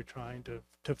now, and we're trying to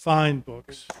find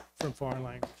books from foreign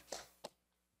languages.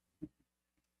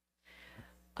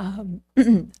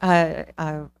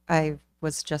 I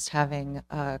was just having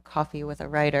coffee with a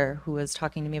writer who was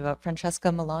talking to me about Francesca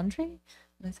Melandri.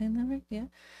 Am I saying that right? Yeah.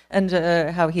 And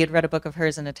how he had read a book of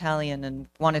hers in Italian and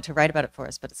wanted to write about it for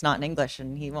us, but it's not in English,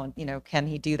 and can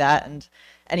he do that? And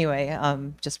anyway,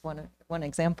 just one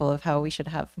example of how we should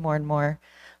have more and more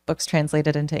books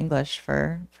translated into English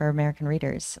for American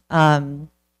readers.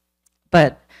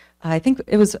 But I think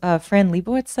it was Fran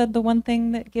Lebowitz said the one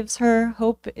thing that gives her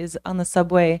hope is on the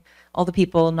subway, all the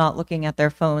people not looking at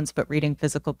their phones but reading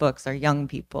physical books are young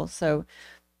people. So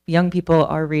young people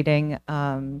are reading,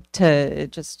 to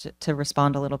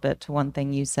respond a little bit to one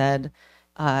thing you said,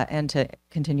 and to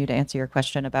continue to answer your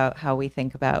question about how we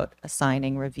think about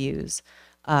assigning reviews.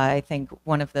 I think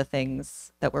one of the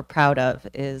things that we're proud of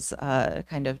is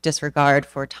kind of disregard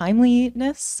for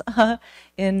timeliness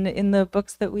in the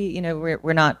books that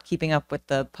we're not keeping up with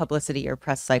the publicity or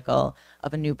press cycle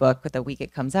of a new book with the week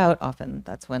it comes out. Often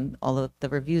that's when all of the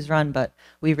reviews run, but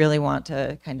we really want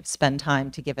to kind of spend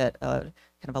time to give it a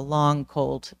kind of a long,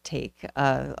 cold take,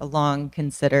 a long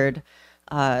considered,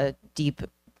 deep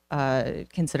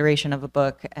consideration of a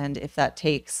book. And if that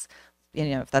takes,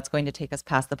 if that's going to take us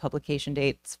past the publication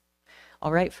dates,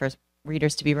 all right, for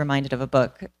readers to be reminded of a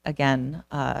book again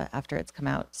after it's come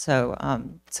out. So,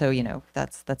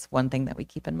 that's one thing that we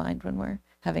keep in mind when we're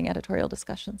having editorial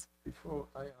discussions. Before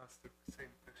I ask the same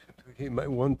question to him, I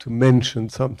want to mention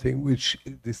something which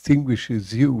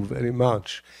distinguishes you very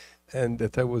much, and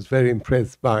that I was very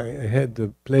impressed by. I had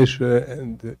the pleasure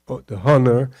and the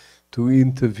honor to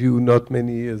interview not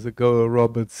many years ago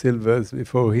Robert Silvers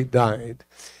before he died.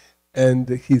 And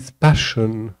his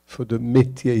passion for the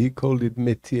métier, he called it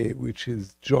métier, which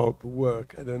is job,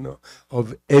 work, I don't know,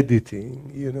 of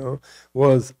editing,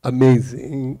 was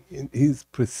amazing in his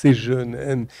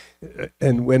precision.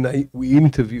 And when we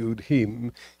interviewed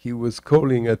him, he was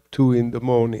calling at 2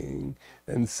 a.m.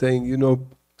 and saying,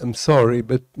 I'm sorry,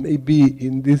 but maybe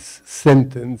in this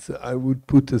sentence I would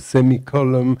put a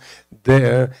semicolon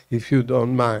there if you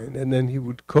don't mind. And then he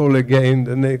would call again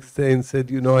the next day and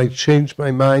said, I changed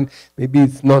my mind. Maybe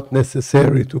it's not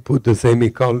necessary to put a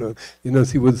semicolon.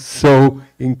 He was so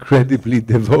incredibly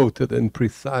devoted and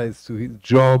precise to his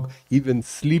job, even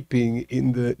sleeping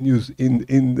in the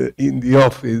in the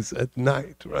office at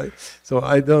night, right? So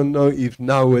I don't know if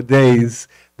nowadays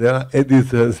there are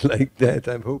editors like that.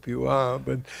 I hope you are,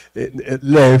 but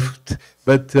left.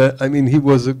 But he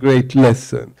was a great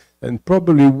lesson. And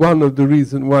probably one of the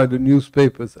reasons why the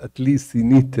newspapers, at least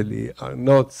in Italy, are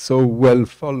not so well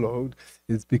followed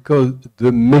is because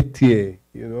the métier,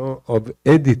 of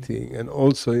editing and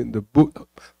also in the book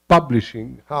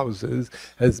publishing houses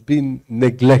has been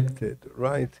neglected,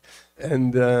 right?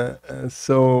 And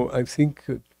so I think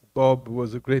Bob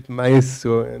was a great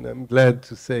maestro, and I'm glad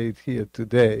to say it here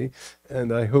today.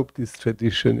 And I hope this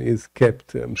tradition is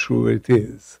kept. I'm sure it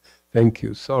is. Thank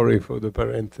you. Sorry for the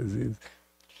parentheses.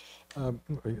 I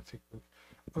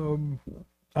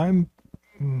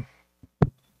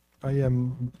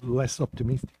am less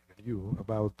optimistic than you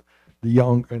about the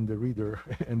young and the reader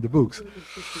and the books,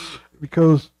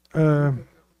 because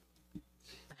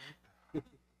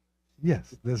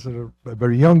yes, there's a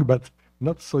very young, but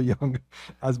not so young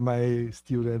as my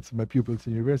students, my pupils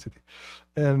in university.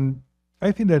 And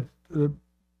I think that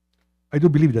I do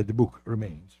believe that the book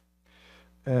remains,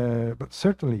 but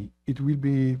certainly it will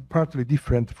be partly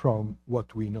different from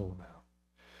what we know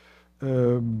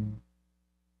now.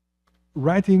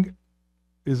 Writing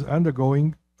is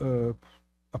undergoing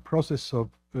a process of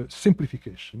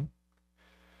simplification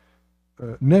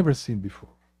never seen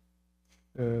before.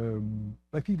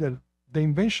 I think that the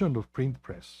invention of print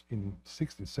press in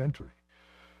 16th century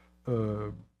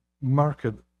marked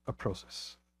a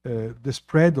process. The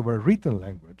spread of a written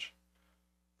language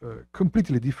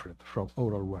completely different from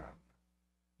oral one.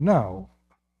 Now,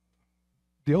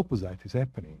 the opposite is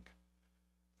happening.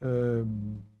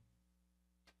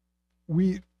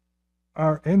 We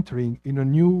are entering in a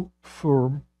new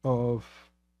form of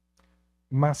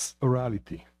mass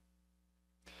orality.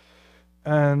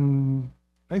 And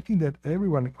I think that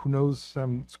everyone who knows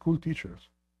some school teachers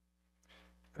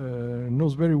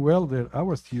knows very well that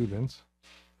our students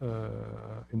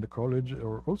in the college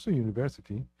or also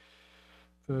university,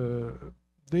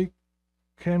 they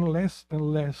can less and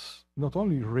less not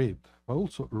only read, but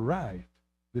also write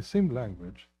the same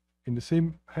language in the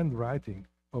same handwriting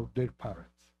of their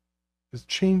parents. It's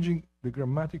changing the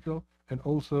grammatical and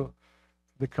also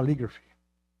the calligraphy.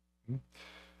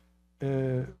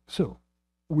 So,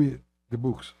 with the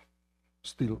books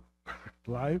still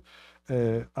live,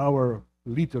 our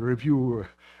little review,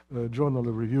 journal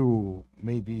review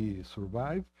maybe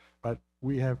survive, but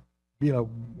we have been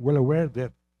well aware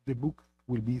that the book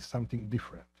will be something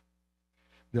different.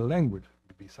 The language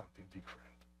will be something different.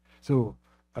 So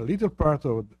a little part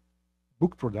of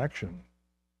book production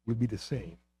will be the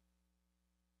same,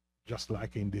 just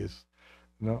like in this,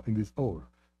 in this hall.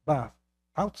 But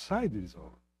outside this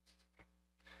hall,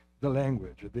 the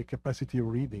language, the capacity of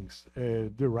readings,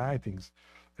 the writings,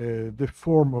 the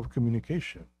form of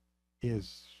communication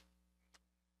is,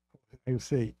 I would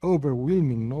say,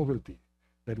 overwhelming novelty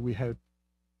that we have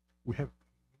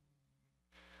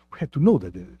to know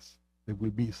that there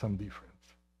will be some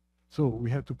difference. So we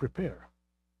have to prepare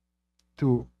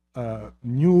to a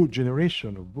new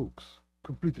generation of books,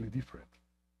 completely different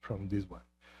from this one.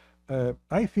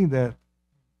 I think that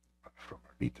from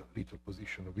a little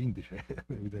position of English,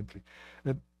 evidently,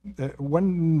 that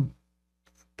one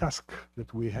task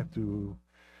that we have to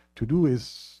do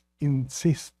is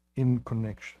insist in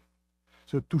connection.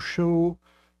 So to show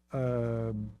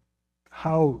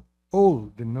how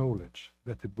all the knowledge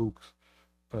that the books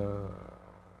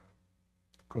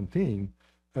contain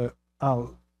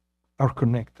are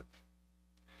connected.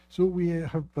 So we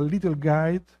have a little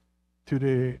guide to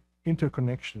the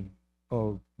interconnection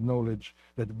of knowledge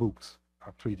that the books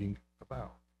are treating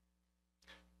about.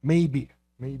 Maybe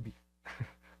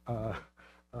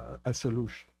a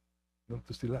solution. Not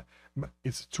to still,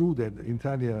 it's true that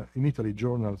in Italy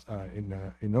journals are in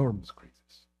enormous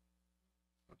crisis.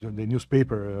 The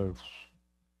newspaper,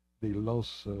 they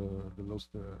lost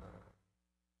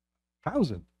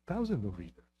thousands of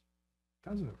readers,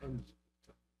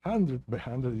 hundred by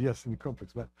hundred, yes, in the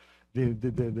complex. But the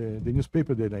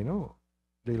newspaper that I know,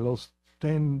 they lost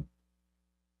 10,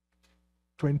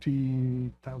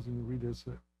 20,000 readers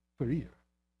per year.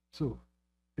 So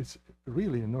it's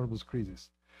really an enormous crisis.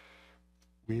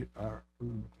 We are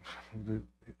the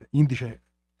English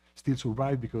still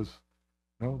survive because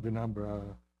the number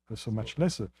are so much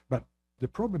lesser. But the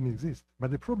problem exists.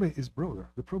 But the problem is broader.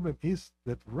 The problem is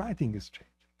that writing is changing,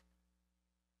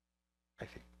 I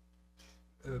think.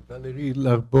 Valéry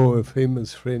Larbaud, a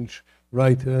famous French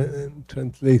writer and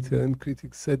translator and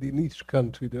critic, said in each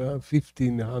country there are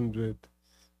 1,500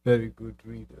 very good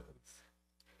readers,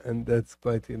 and that's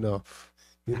quite enough.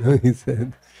 He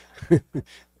said.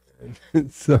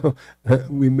 So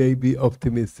we may be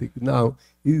optimistic. Now,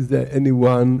 is there any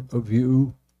one of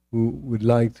you who would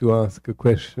like to ask a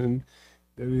question?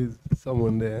 There is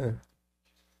someone there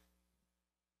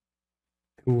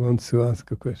who wants to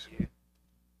ask a question.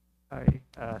 Hi,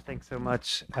 thanks so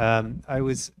much.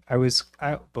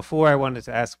 Before I wanted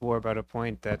to ask more about a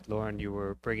point that, Lauren, you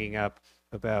were bringing up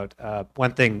about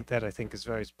one thing that I think is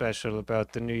very special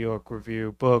about the New York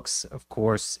Review books, of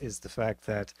course, is the fact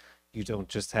that you don't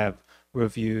just have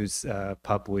reviews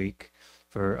pub week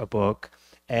for a book.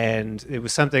 And it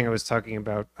was something I was talking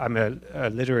about. I'm a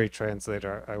literary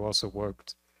translator. I also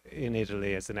worked in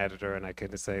Italy as an editor, and I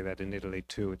can say that in Italy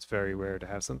too, it's very rare to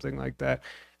have something like that.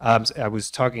 So I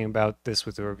was talking about this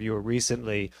with a reviewer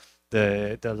recently,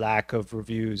 the lack of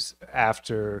reviews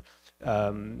after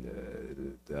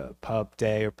the pub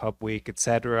day or pub week,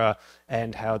 etc.,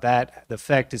 and how that the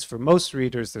effect is for most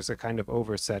readers, there's a kind of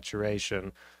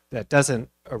oversaturation that doesn't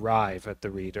arrive at the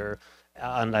reader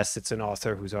unless it's an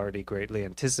author who's already greatly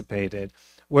anticipated,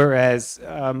 Whereas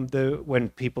when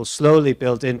people slowly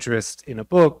build interest in a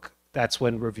book, that's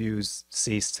when reviews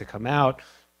cease to come out.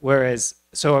 Whereas,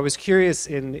 so I was curious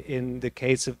in the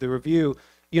case of the review,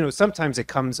 you know, sometimes it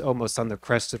comes almost on the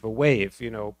crest of a wave, you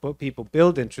know, but people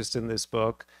build interest in this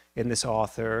book, in this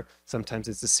author. Sometimes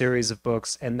it's a series of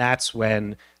books, and that's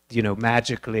when, you know,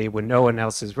 magically, when no one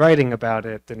else is writing about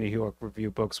it, the New York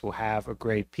Review books will have a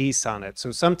great piece on it.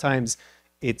 So sometimes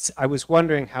I was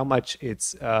wondering how much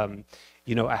it's,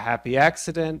 you know, a happy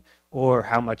accident, or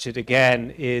how much it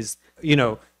again is, you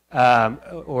know,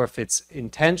 or if it's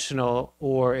intentional,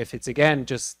 or if it's again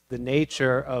just the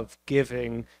nature of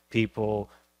giving people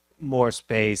more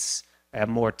space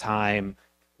and more time,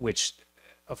 which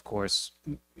of course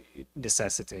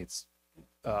necessitates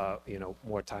you know,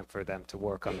 more time for them to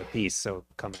work on the piece, so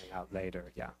coming out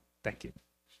later. Yeah, thank you.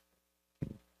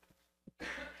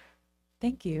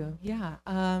 Thank you. Yeah,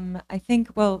 I think,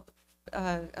 well,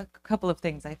 a couple of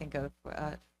things I think of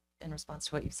in response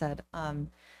to what you said.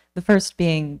 The first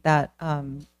being that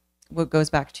what goes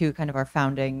back to kind of our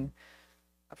founding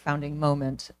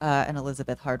moment and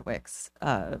Elizabeth Hardwick's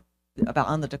about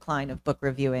on the decline of book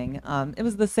reviewing. It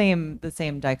was the same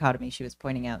dichotomy she was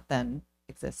pointing out then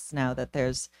exists now, that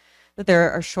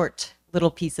there are short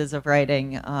little pieces of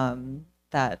writing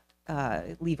that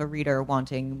leave a reader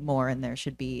wanting more, and there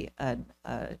should be an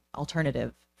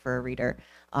alternative for a reader.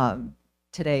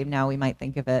 Today, now we might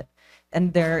think of it,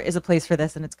 and there is a place for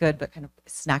this, and it's good, but kind of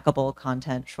snackable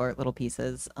content, short little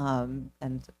pieces, and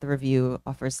the review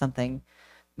offers something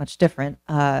much different.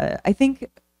 I think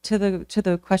to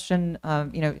the question,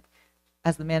 you know,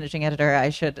 as the managing editor, I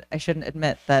shouldn't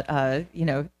admit that you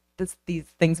know, these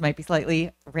things might be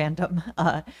slightly random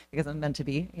because I'm meant to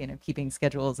be, you know, keeping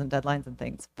schedules and deadlines and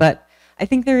things. But I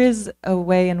think there is a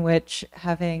way in which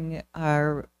having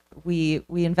we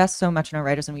invest so much in our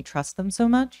writers and we trust them so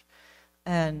much,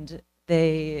 and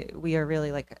we are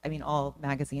really, like, I mean, all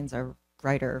magazines are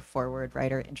writer forward,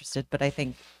 writer interested, but I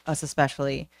think us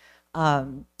especially.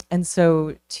 And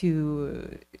so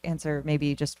to answer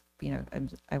maybe just, you know,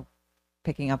 I'm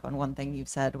picking up on one thing you've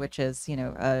said, which is, you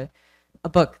know, a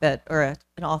book that, or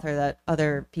an author that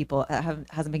other people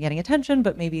hasn't been getting attention,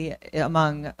 but maybe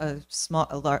among an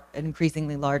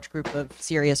increasingly large group of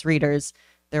serious readers,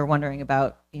 they're wondering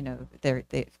about, you know,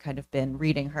 they've kind of been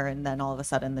reading her, and then all of a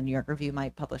sudden the New York Review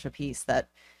might publish a piece that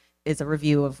is a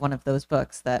review of one of those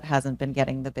books that hasn't been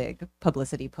getting the big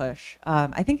publicity push.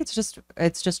 I think it's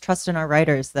just trust in our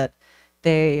writers that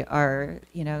they are,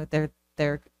 you know, they're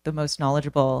the most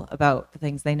knowledgeable about the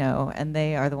things they know, and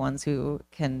they are the ones who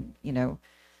can, you know,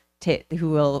 who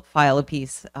will file a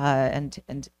piece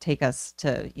and take us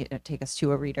to, you know, take us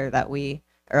to a reader that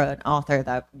or an author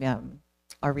that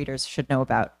our readers should know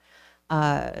about.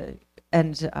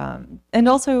 And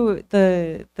also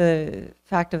the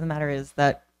fact of the matter is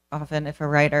that often if a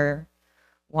writer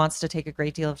wants to take a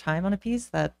great deal of time on a piece,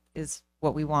 that is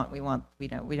what we want. We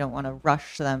don't want to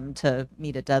rush them to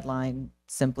meet a deadline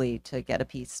simply to get a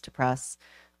piece to press.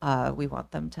 We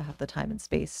want them to have the time and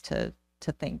space to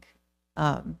think.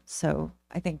 So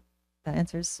I think that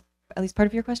answers at least part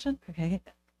of your question. Okay.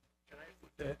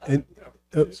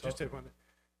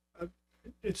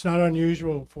 It's not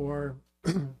unusual for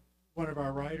one of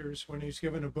our writers, when he's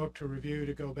given a book to review,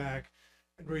 to go back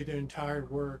and read the entire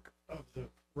work of the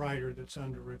writer that's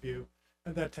under review,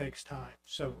 and that takes time.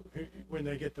 So when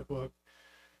they get the book,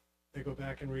 they go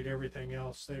back and read everything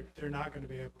else. They're not going to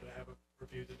be able to have a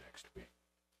review the next week.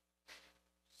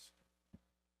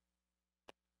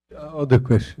 Other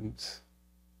questions?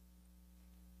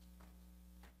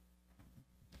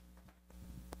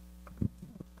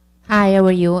 Hi, how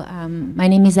are you? My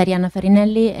name is Arianna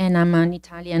Farinelli, and I'm an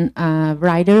Italian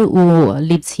writer who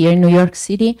lives here in New York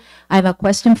City. I have a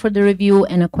question for the review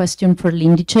and a question for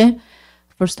L'Indice.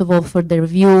 First of all, for the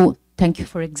review, thank you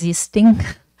for existing,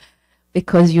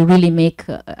 because you really make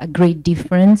a great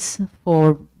difference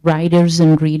for writers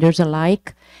and readers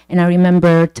alike. And I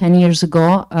remember 10 years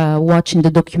ago watching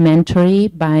the documentary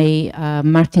by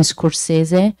Martin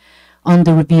Scorsese on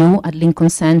the review at Lincoln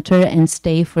Center and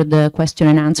stay for the question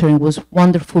and answer. It was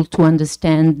wonderful to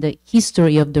understand the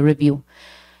history of the review.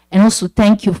 And also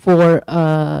thank you for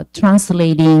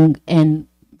translating and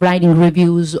writing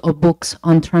reviews of books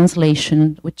on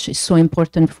translation, which is so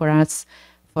important for us,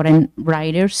 foreign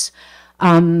writers.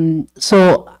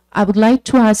 So I would like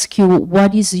to ask you,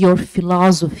 what is your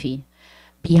philosophy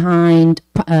behind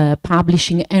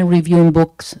publishing and reviewing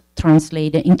books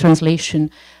translated in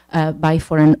translation by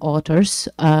foreign authors,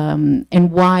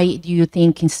 and why do you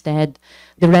think instead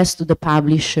the rest of the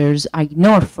publishers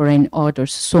ignore foreign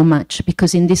authors so much?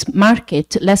 Because in this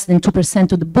market, less than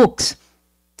 2% of the books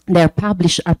they are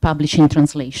published in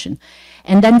translation.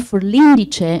 And then for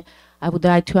l'indice, I would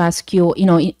like to ask you,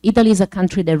 Italy is a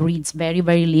country that reads very,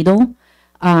 very little,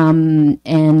 and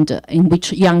in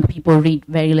which young people read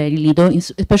very, very little,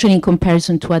 especially in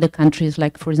comparison to other countries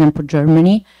like, for example,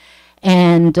 Germany.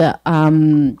 And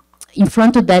in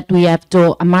front of that, we have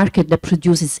a market that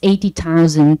produces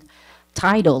 80,000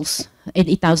 titles,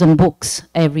 80,000 books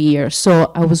every year.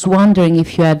 So I was wondering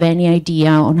if you have any idea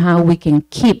on how we can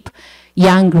keep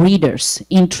young readers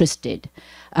interested.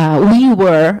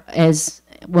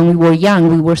 When we were young,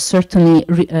 we were certainly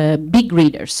big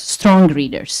readers, strong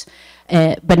readers.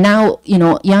 But now,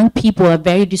 young people are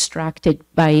very distracted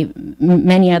by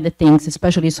many other things,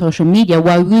 especially social media,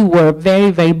 while we were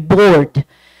very, very bored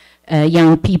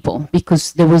young people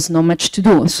because there was not much to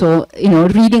do. So,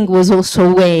 reading was also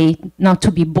a way not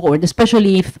to be bored,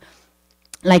 especially if,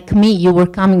 like me, you were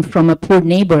coming from a poor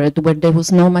neighborhood where there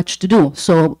was not much to do.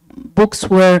 So books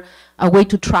were a way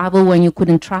to travel when you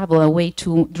couldn't travel, a way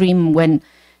to dream when,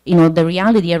 the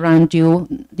reality around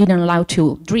you didn't allow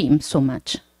to dream so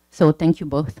much. So thank you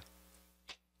both.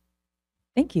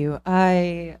 Thank you.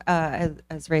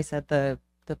 As Ray said, the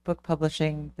book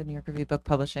publishing, the New York Review book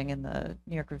publishing and the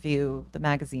New York Review, the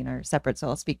magazine, are separate. So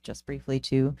I'll speak just briefly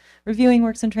to reviewing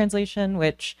works in translation,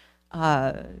 which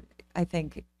I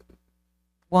think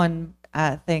one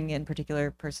thing in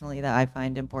particular personally that I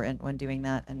find important when doing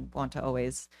that and want to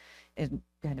always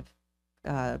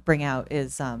bring out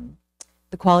is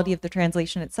the quality of the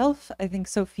translation itself. I think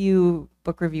so few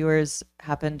book reviewers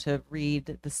happen to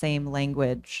read the same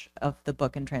language of the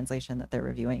book in translation that they're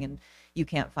reviewing, and you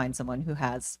can't find someone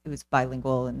who's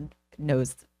bilingual and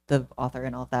knows the author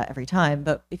and all of that every time.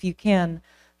 But if you can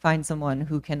find someone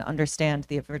who can understand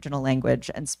the original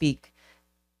language and speak,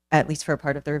 at least for a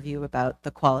part of the review, about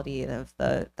the quality of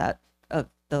the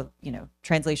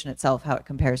translation itself, how it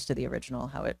compares to the original,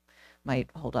 how it might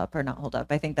hold up or not hold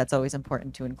up, I think that's always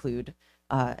important to include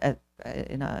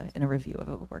in a review of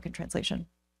a work in translation.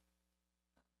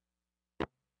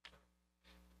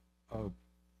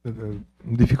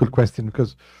 Difficult question,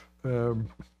 because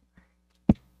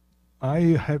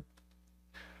I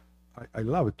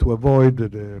love to avoid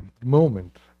the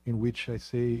moment in which I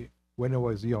say, when I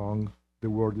was young, the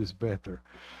world is better.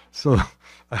 So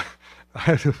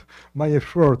my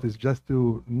effort is just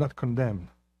to not condemn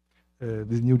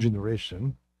this new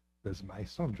generation, that's my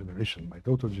son generation, my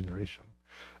daughter generation,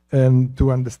 and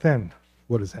to understand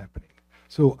what is happening.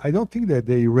 So I don't think that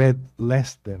they read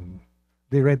less than,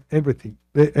 they read everything,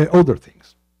 other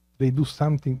things. They do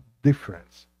something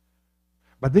different.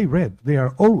 But they read, they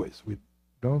are always with,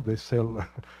 they sell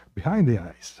behind the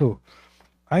eyes. So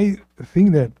I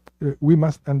think that we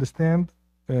must understand,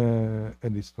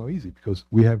 and it's not easy because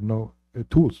we have no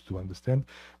tools to understand,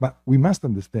 but we must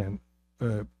understand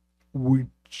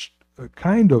which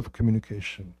kind of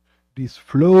communication, this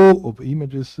flow of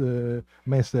images,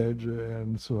 message,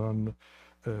 and so on,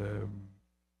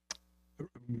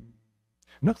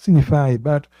 not signify,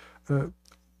 but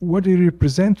what they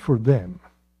represent for them.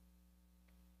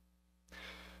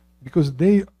 Because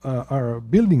they are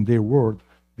building their world,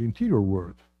 the interior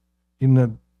world, in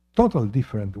a total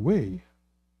different way.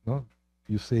 No?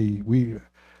 You say we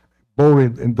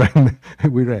borrowed and then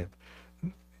we read.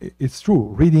 It's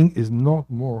true, reading is not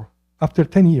more. After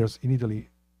 10 years in Italy,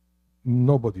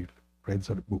 nobody reads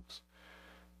our books.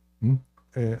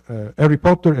 Harry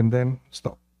Potter and then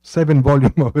stop. 7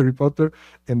 volumes of Harry Potter,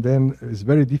 and then it's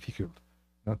very difficult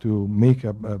to make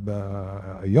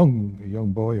a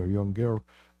young boy or young girl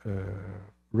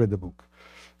read a book.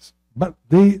 But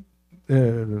they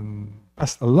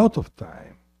pass a lot of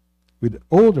time with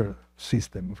older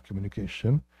system of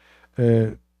communication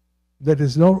that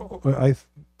is not, I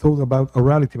thought about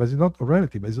orality, but it's not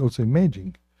orality, but it's also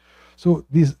imaging. So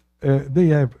these, they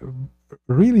have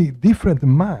really different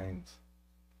minds.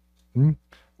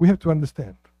 We have to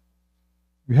understand.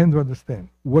 We have to understand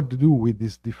what to do with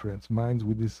these different minds,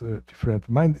 with this different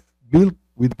mind built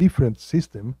with different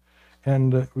system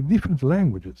and with different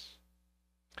languages.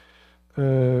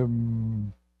 I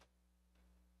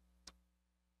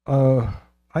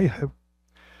have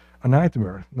a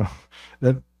nightmare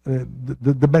that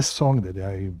the best song that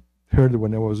I heard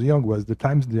when I was young was "The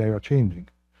Times They Are Changing."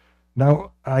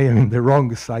 Now I am in the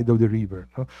wrong side of the river.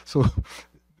 No? So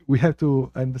we have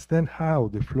to understand how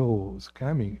the flow is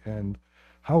coming and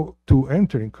how to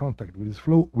enter in contact with this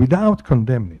flow without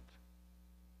condemning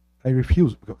it. I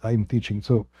refuse because I'm teaching.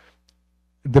 So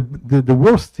the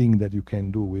worst thing that you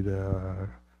can do with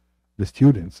the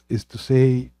students is to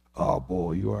say, "Oh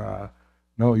boy, you are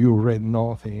no, you read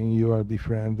nothing. You are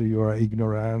different. You are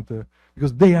ignorant,"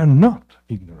 because they are not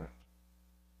ignorant.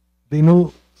 They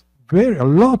know a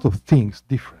lot of things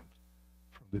different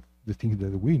from the things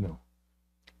that we know.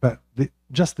 But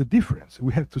just the difference,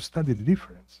 we have to study the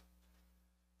difference.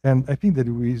 And I think that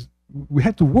we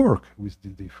have to work with the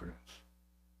difference,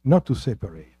 not to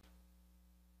separate.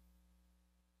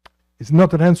 It's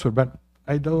not an answer, but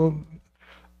I don't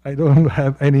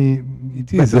have any.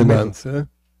 It is an answer.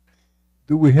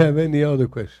 Do we have any other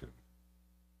question?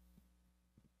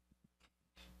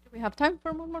 Do we have time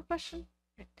for one more question?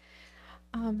 Great.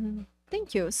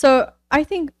 Thank you. So I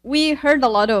think we heard a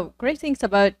lot of great things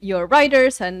about your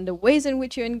writers and the ways in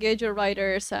which you engage your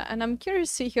writers. And I'm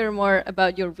curious to hear more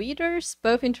about your readers,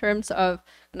 both in terms of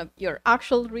kind of your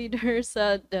actual readers,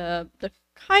 the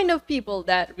kind of people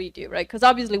that read you, right? Because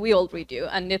obviously we all read you,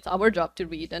 and it's our job to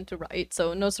read and to write,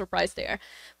 so no surprise there.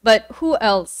 But who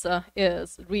else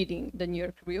is reading the New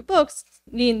York Review of Books,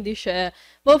 L'Indice,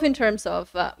 both in terms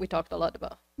of, we talked a lot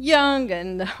about young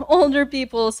and older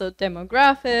people, so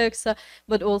demographics,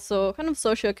 but also kind of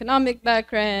socioeconomic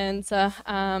backgrounds.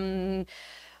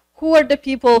 Who are the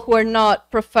people who are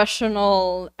not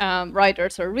professional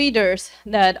writers or readers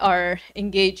that are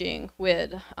engaging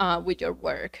with your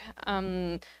work?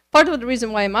 Part of the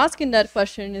reason why I'm asking that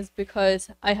question is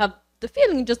because I have the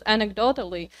feeling, just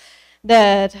anecdotally,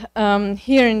 that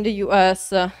here in the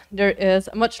US, there is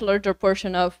a much larger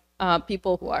portion of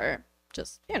people who are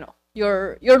just, you know,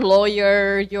 your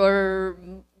lawyer, your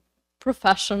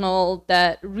professional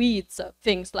that reads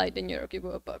things like the New York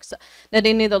Review of Books. That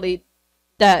in Italy,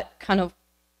 that kind of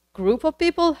group of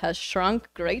people has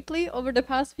shrunk greatly over the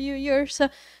past few years.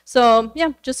 So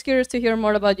yeah, just curious to hear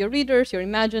more about your readers, your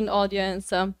imagined audience.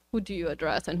 Who do you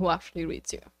address and who actually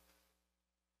reads you?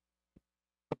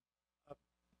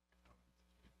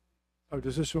 Oh,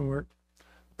 does this one work?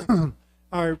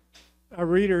 Our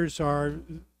readers are,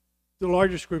 the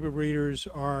largest group of readers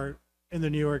are in the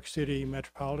New York City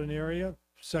metropolitan area,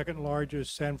 second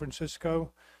largest San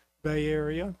Francisco Bay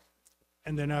Area,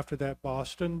 and then after that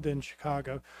Boston, then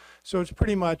Chicago. So it's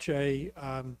pretty much a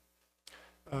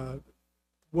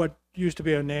what used to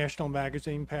be a national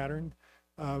magazine pattern.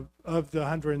 Of the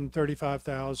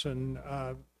 135,000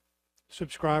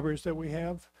 subscribers that we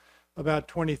have, about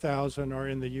 20,000 are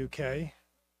in the UK.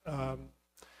 And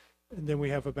then we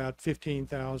have about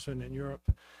 15,000 in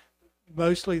Europe.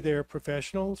 Mostly they're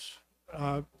professionals,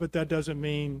 but that doesn't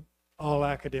mean all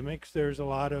academics. There's a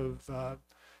lot of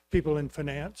people in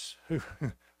finance who,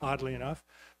 oddly enough,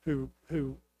 who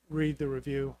read the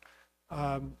review.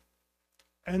 And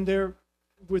they're,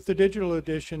 with the digital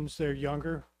editions, they're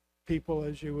younger people,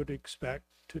 as you would expect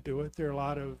to do it. There are a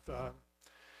lot of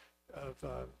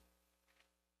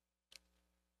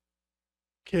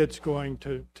kids going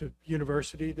to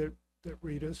university that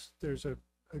read us. There's a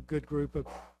good group of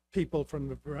people from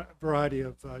the variety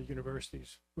of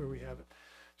universities where we have it.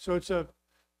 So it's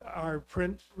our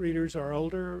print readers are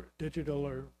older, digital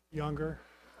are younger,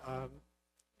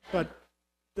 but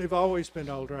they've always been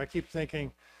older. I keep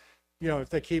thinking, you know, if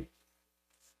they keep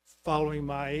following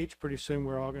my age, pretty soon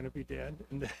we're all going to be dead,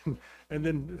 and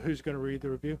then who's going to read the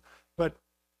review? But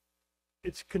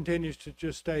it continues to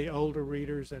just stay older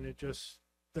readers, and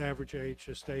the average age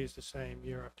just stays the same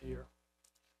year after year.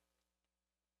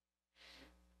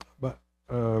 But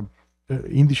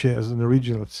Indice as an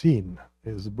original scene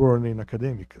is born in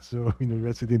academic, so in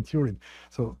university in Turin.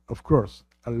 So of course,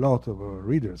 a lot of our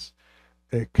readers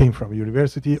came from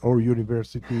university or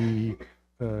university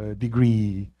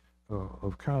degree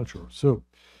of culture. So,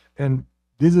 and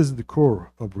this is the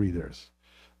core of readers.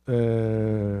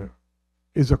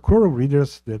 Is a core of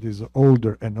readers that is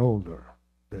older and older.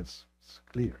 That's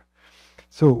clear.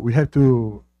 So we have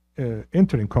to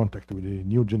enter in contact with the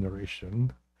new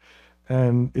generation,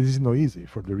 and it is not easy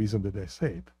for the reason that I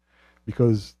said,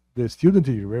 because the students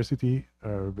at university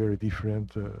are very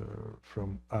different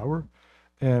from our,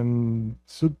 and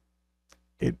so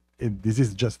this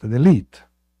is just an elite.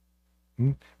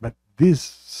 But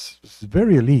this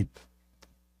very elite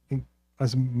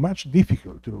is much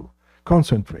difficult to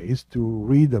concentrate to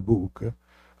read a book.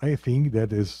 I think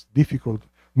that is difficult,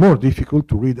 more difficult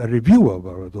to read a review of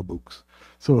our other books.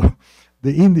 So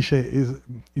the Indice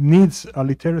it needs a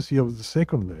literacy of the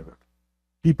second level.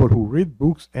 People who read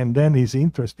books and then is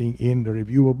interested in the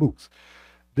review of books.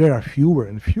 There are fewer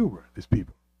and fewer, these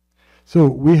people. So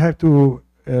we have to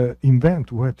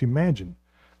invent, we have to imagine,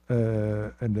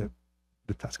 and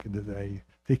the task that I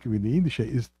take with the Indice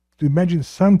is to imagine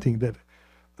something that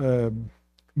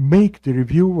make the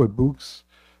review of books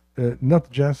not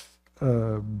just,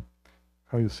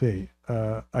 how you say,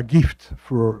 a gift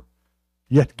for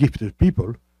yet gifted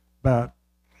people, but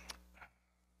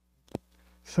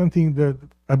something that,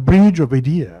 a bridge of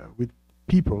idea with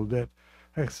people that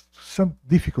has some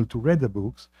difficult to read the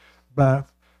books, but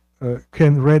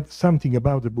can read something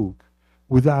about the book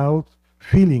without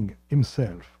feeling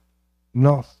himself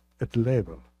not at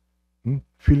level,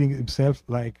 feeling himself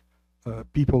like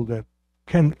people that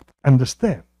can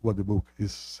understand what the book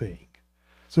is saying.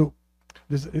 So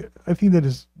I think that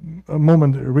is a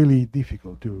moment really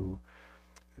difficult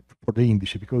for the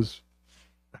Indice, because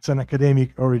it's an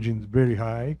academic origin, very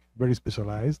high, very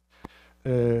specialized,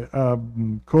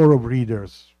 core of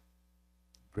readers,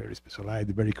 very specialized,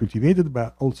 very cultivated,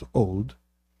 but also old,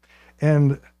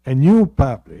 and a new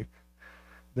public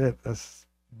that has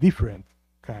different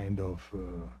kind of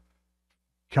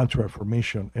cultural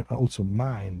formation and also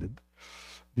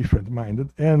different minded,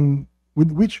 and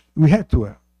with which we had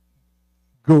to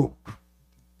go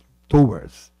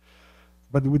towards,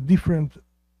 but with different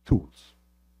tools.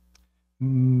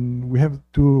 We have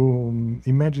to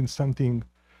imagine something,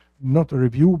 not a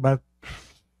review, but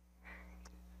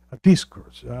a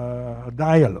discourse, a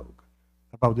dialogue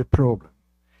about the problem,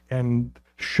 and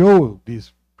show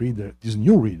this reader, this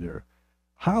new reader,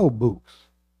 how books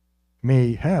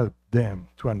may help them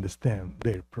to understand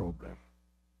their problem.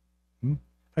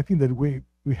 I think that we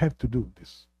have to do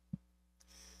this.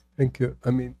 Thank you. I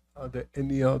mean, are there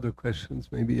any other questions?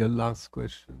 Maybe a last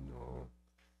question, or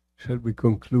shall we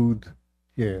conclude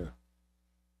here?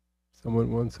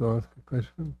 Someone wants to ask a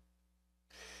question?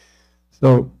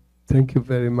 So, thank you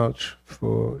very much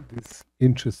for this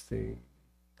interesting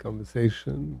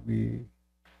conversation. We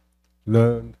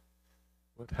learned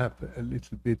a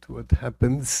little bit what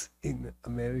happens in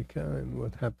America and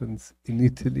what happens in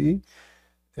Italy.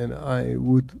 And I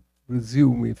would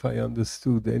presume, if I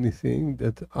understood anything,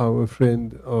 that our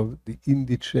friend of the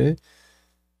Indice,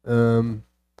 I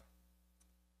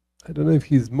don't know if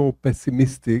he's more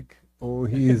pessimistic or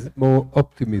he is more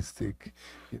optimistic,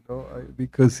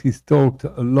 because he's talked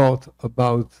a lot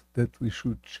about that we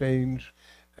should change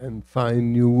and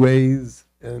find new ways,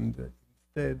 and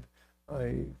instead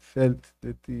I felt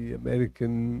that the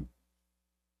American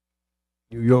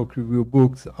New York Review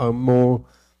books are more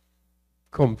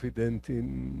confident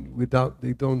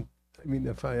they don't, I mean,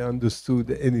 if I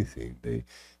understood anything,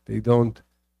 they don't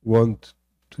want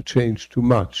to change too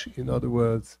much. In other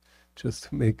words, just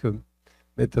to make a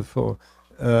metaphor,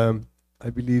 I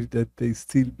believe that they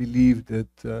still believe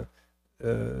that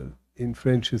in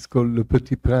French it's called Le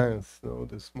Petit Prince,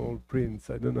 the Small Prince.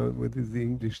 I don't know what is the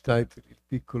English title, Il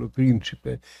Piccolo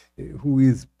Principe, who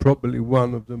is probably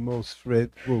one of the most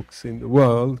read books in the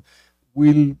world,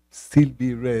 will still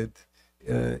be read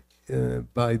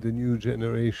by the new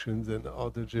generations and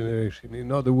other generations.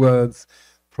 In other words,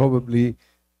 probably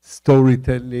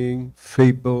storytelling,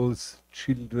 fables,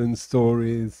 children's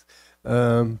stories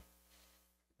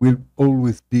will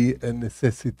always be a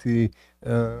necessity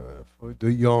for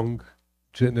the young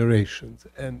generations.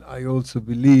 And I also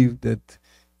believe that,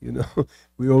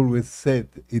 we always said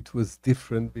it was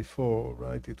different before,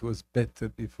 right? It was better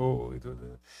before.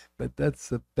 But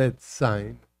that's a bad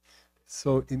sign.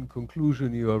 So in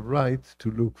conclusion, you are right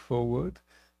to look forward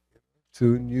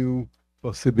to new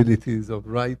possibilities of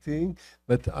writing,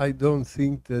 but I don't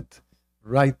think that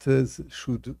writers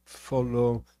should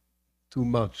follow too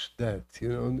much that, you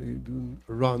don't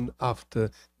run after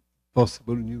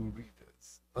possible new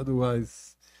readers.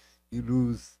 Otherwise, you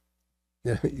lose,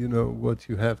 what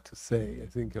you have to say. I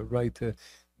think a writer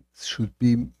should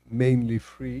be mainly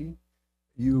free.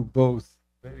 You both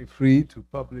very free to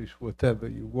publish whatever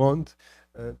you want,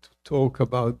 to talk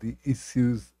about the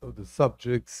issues or the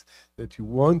subjects that you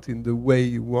want in the way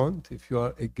you want. If you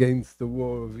are against the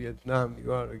war of Vietnam,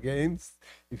 you are against.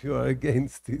 If you are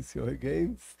against this, you're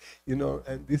against.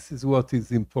 And this is what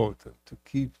is important, to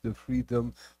keep the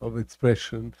freedom of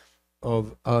expression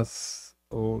of us,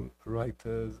 or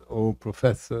writers, or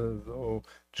professors, or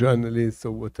journalists,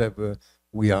 or whatever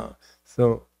we are.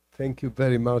 So thank you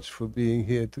very much for being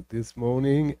here this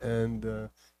morning, and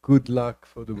good luck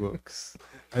for the books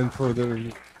and for the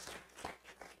review.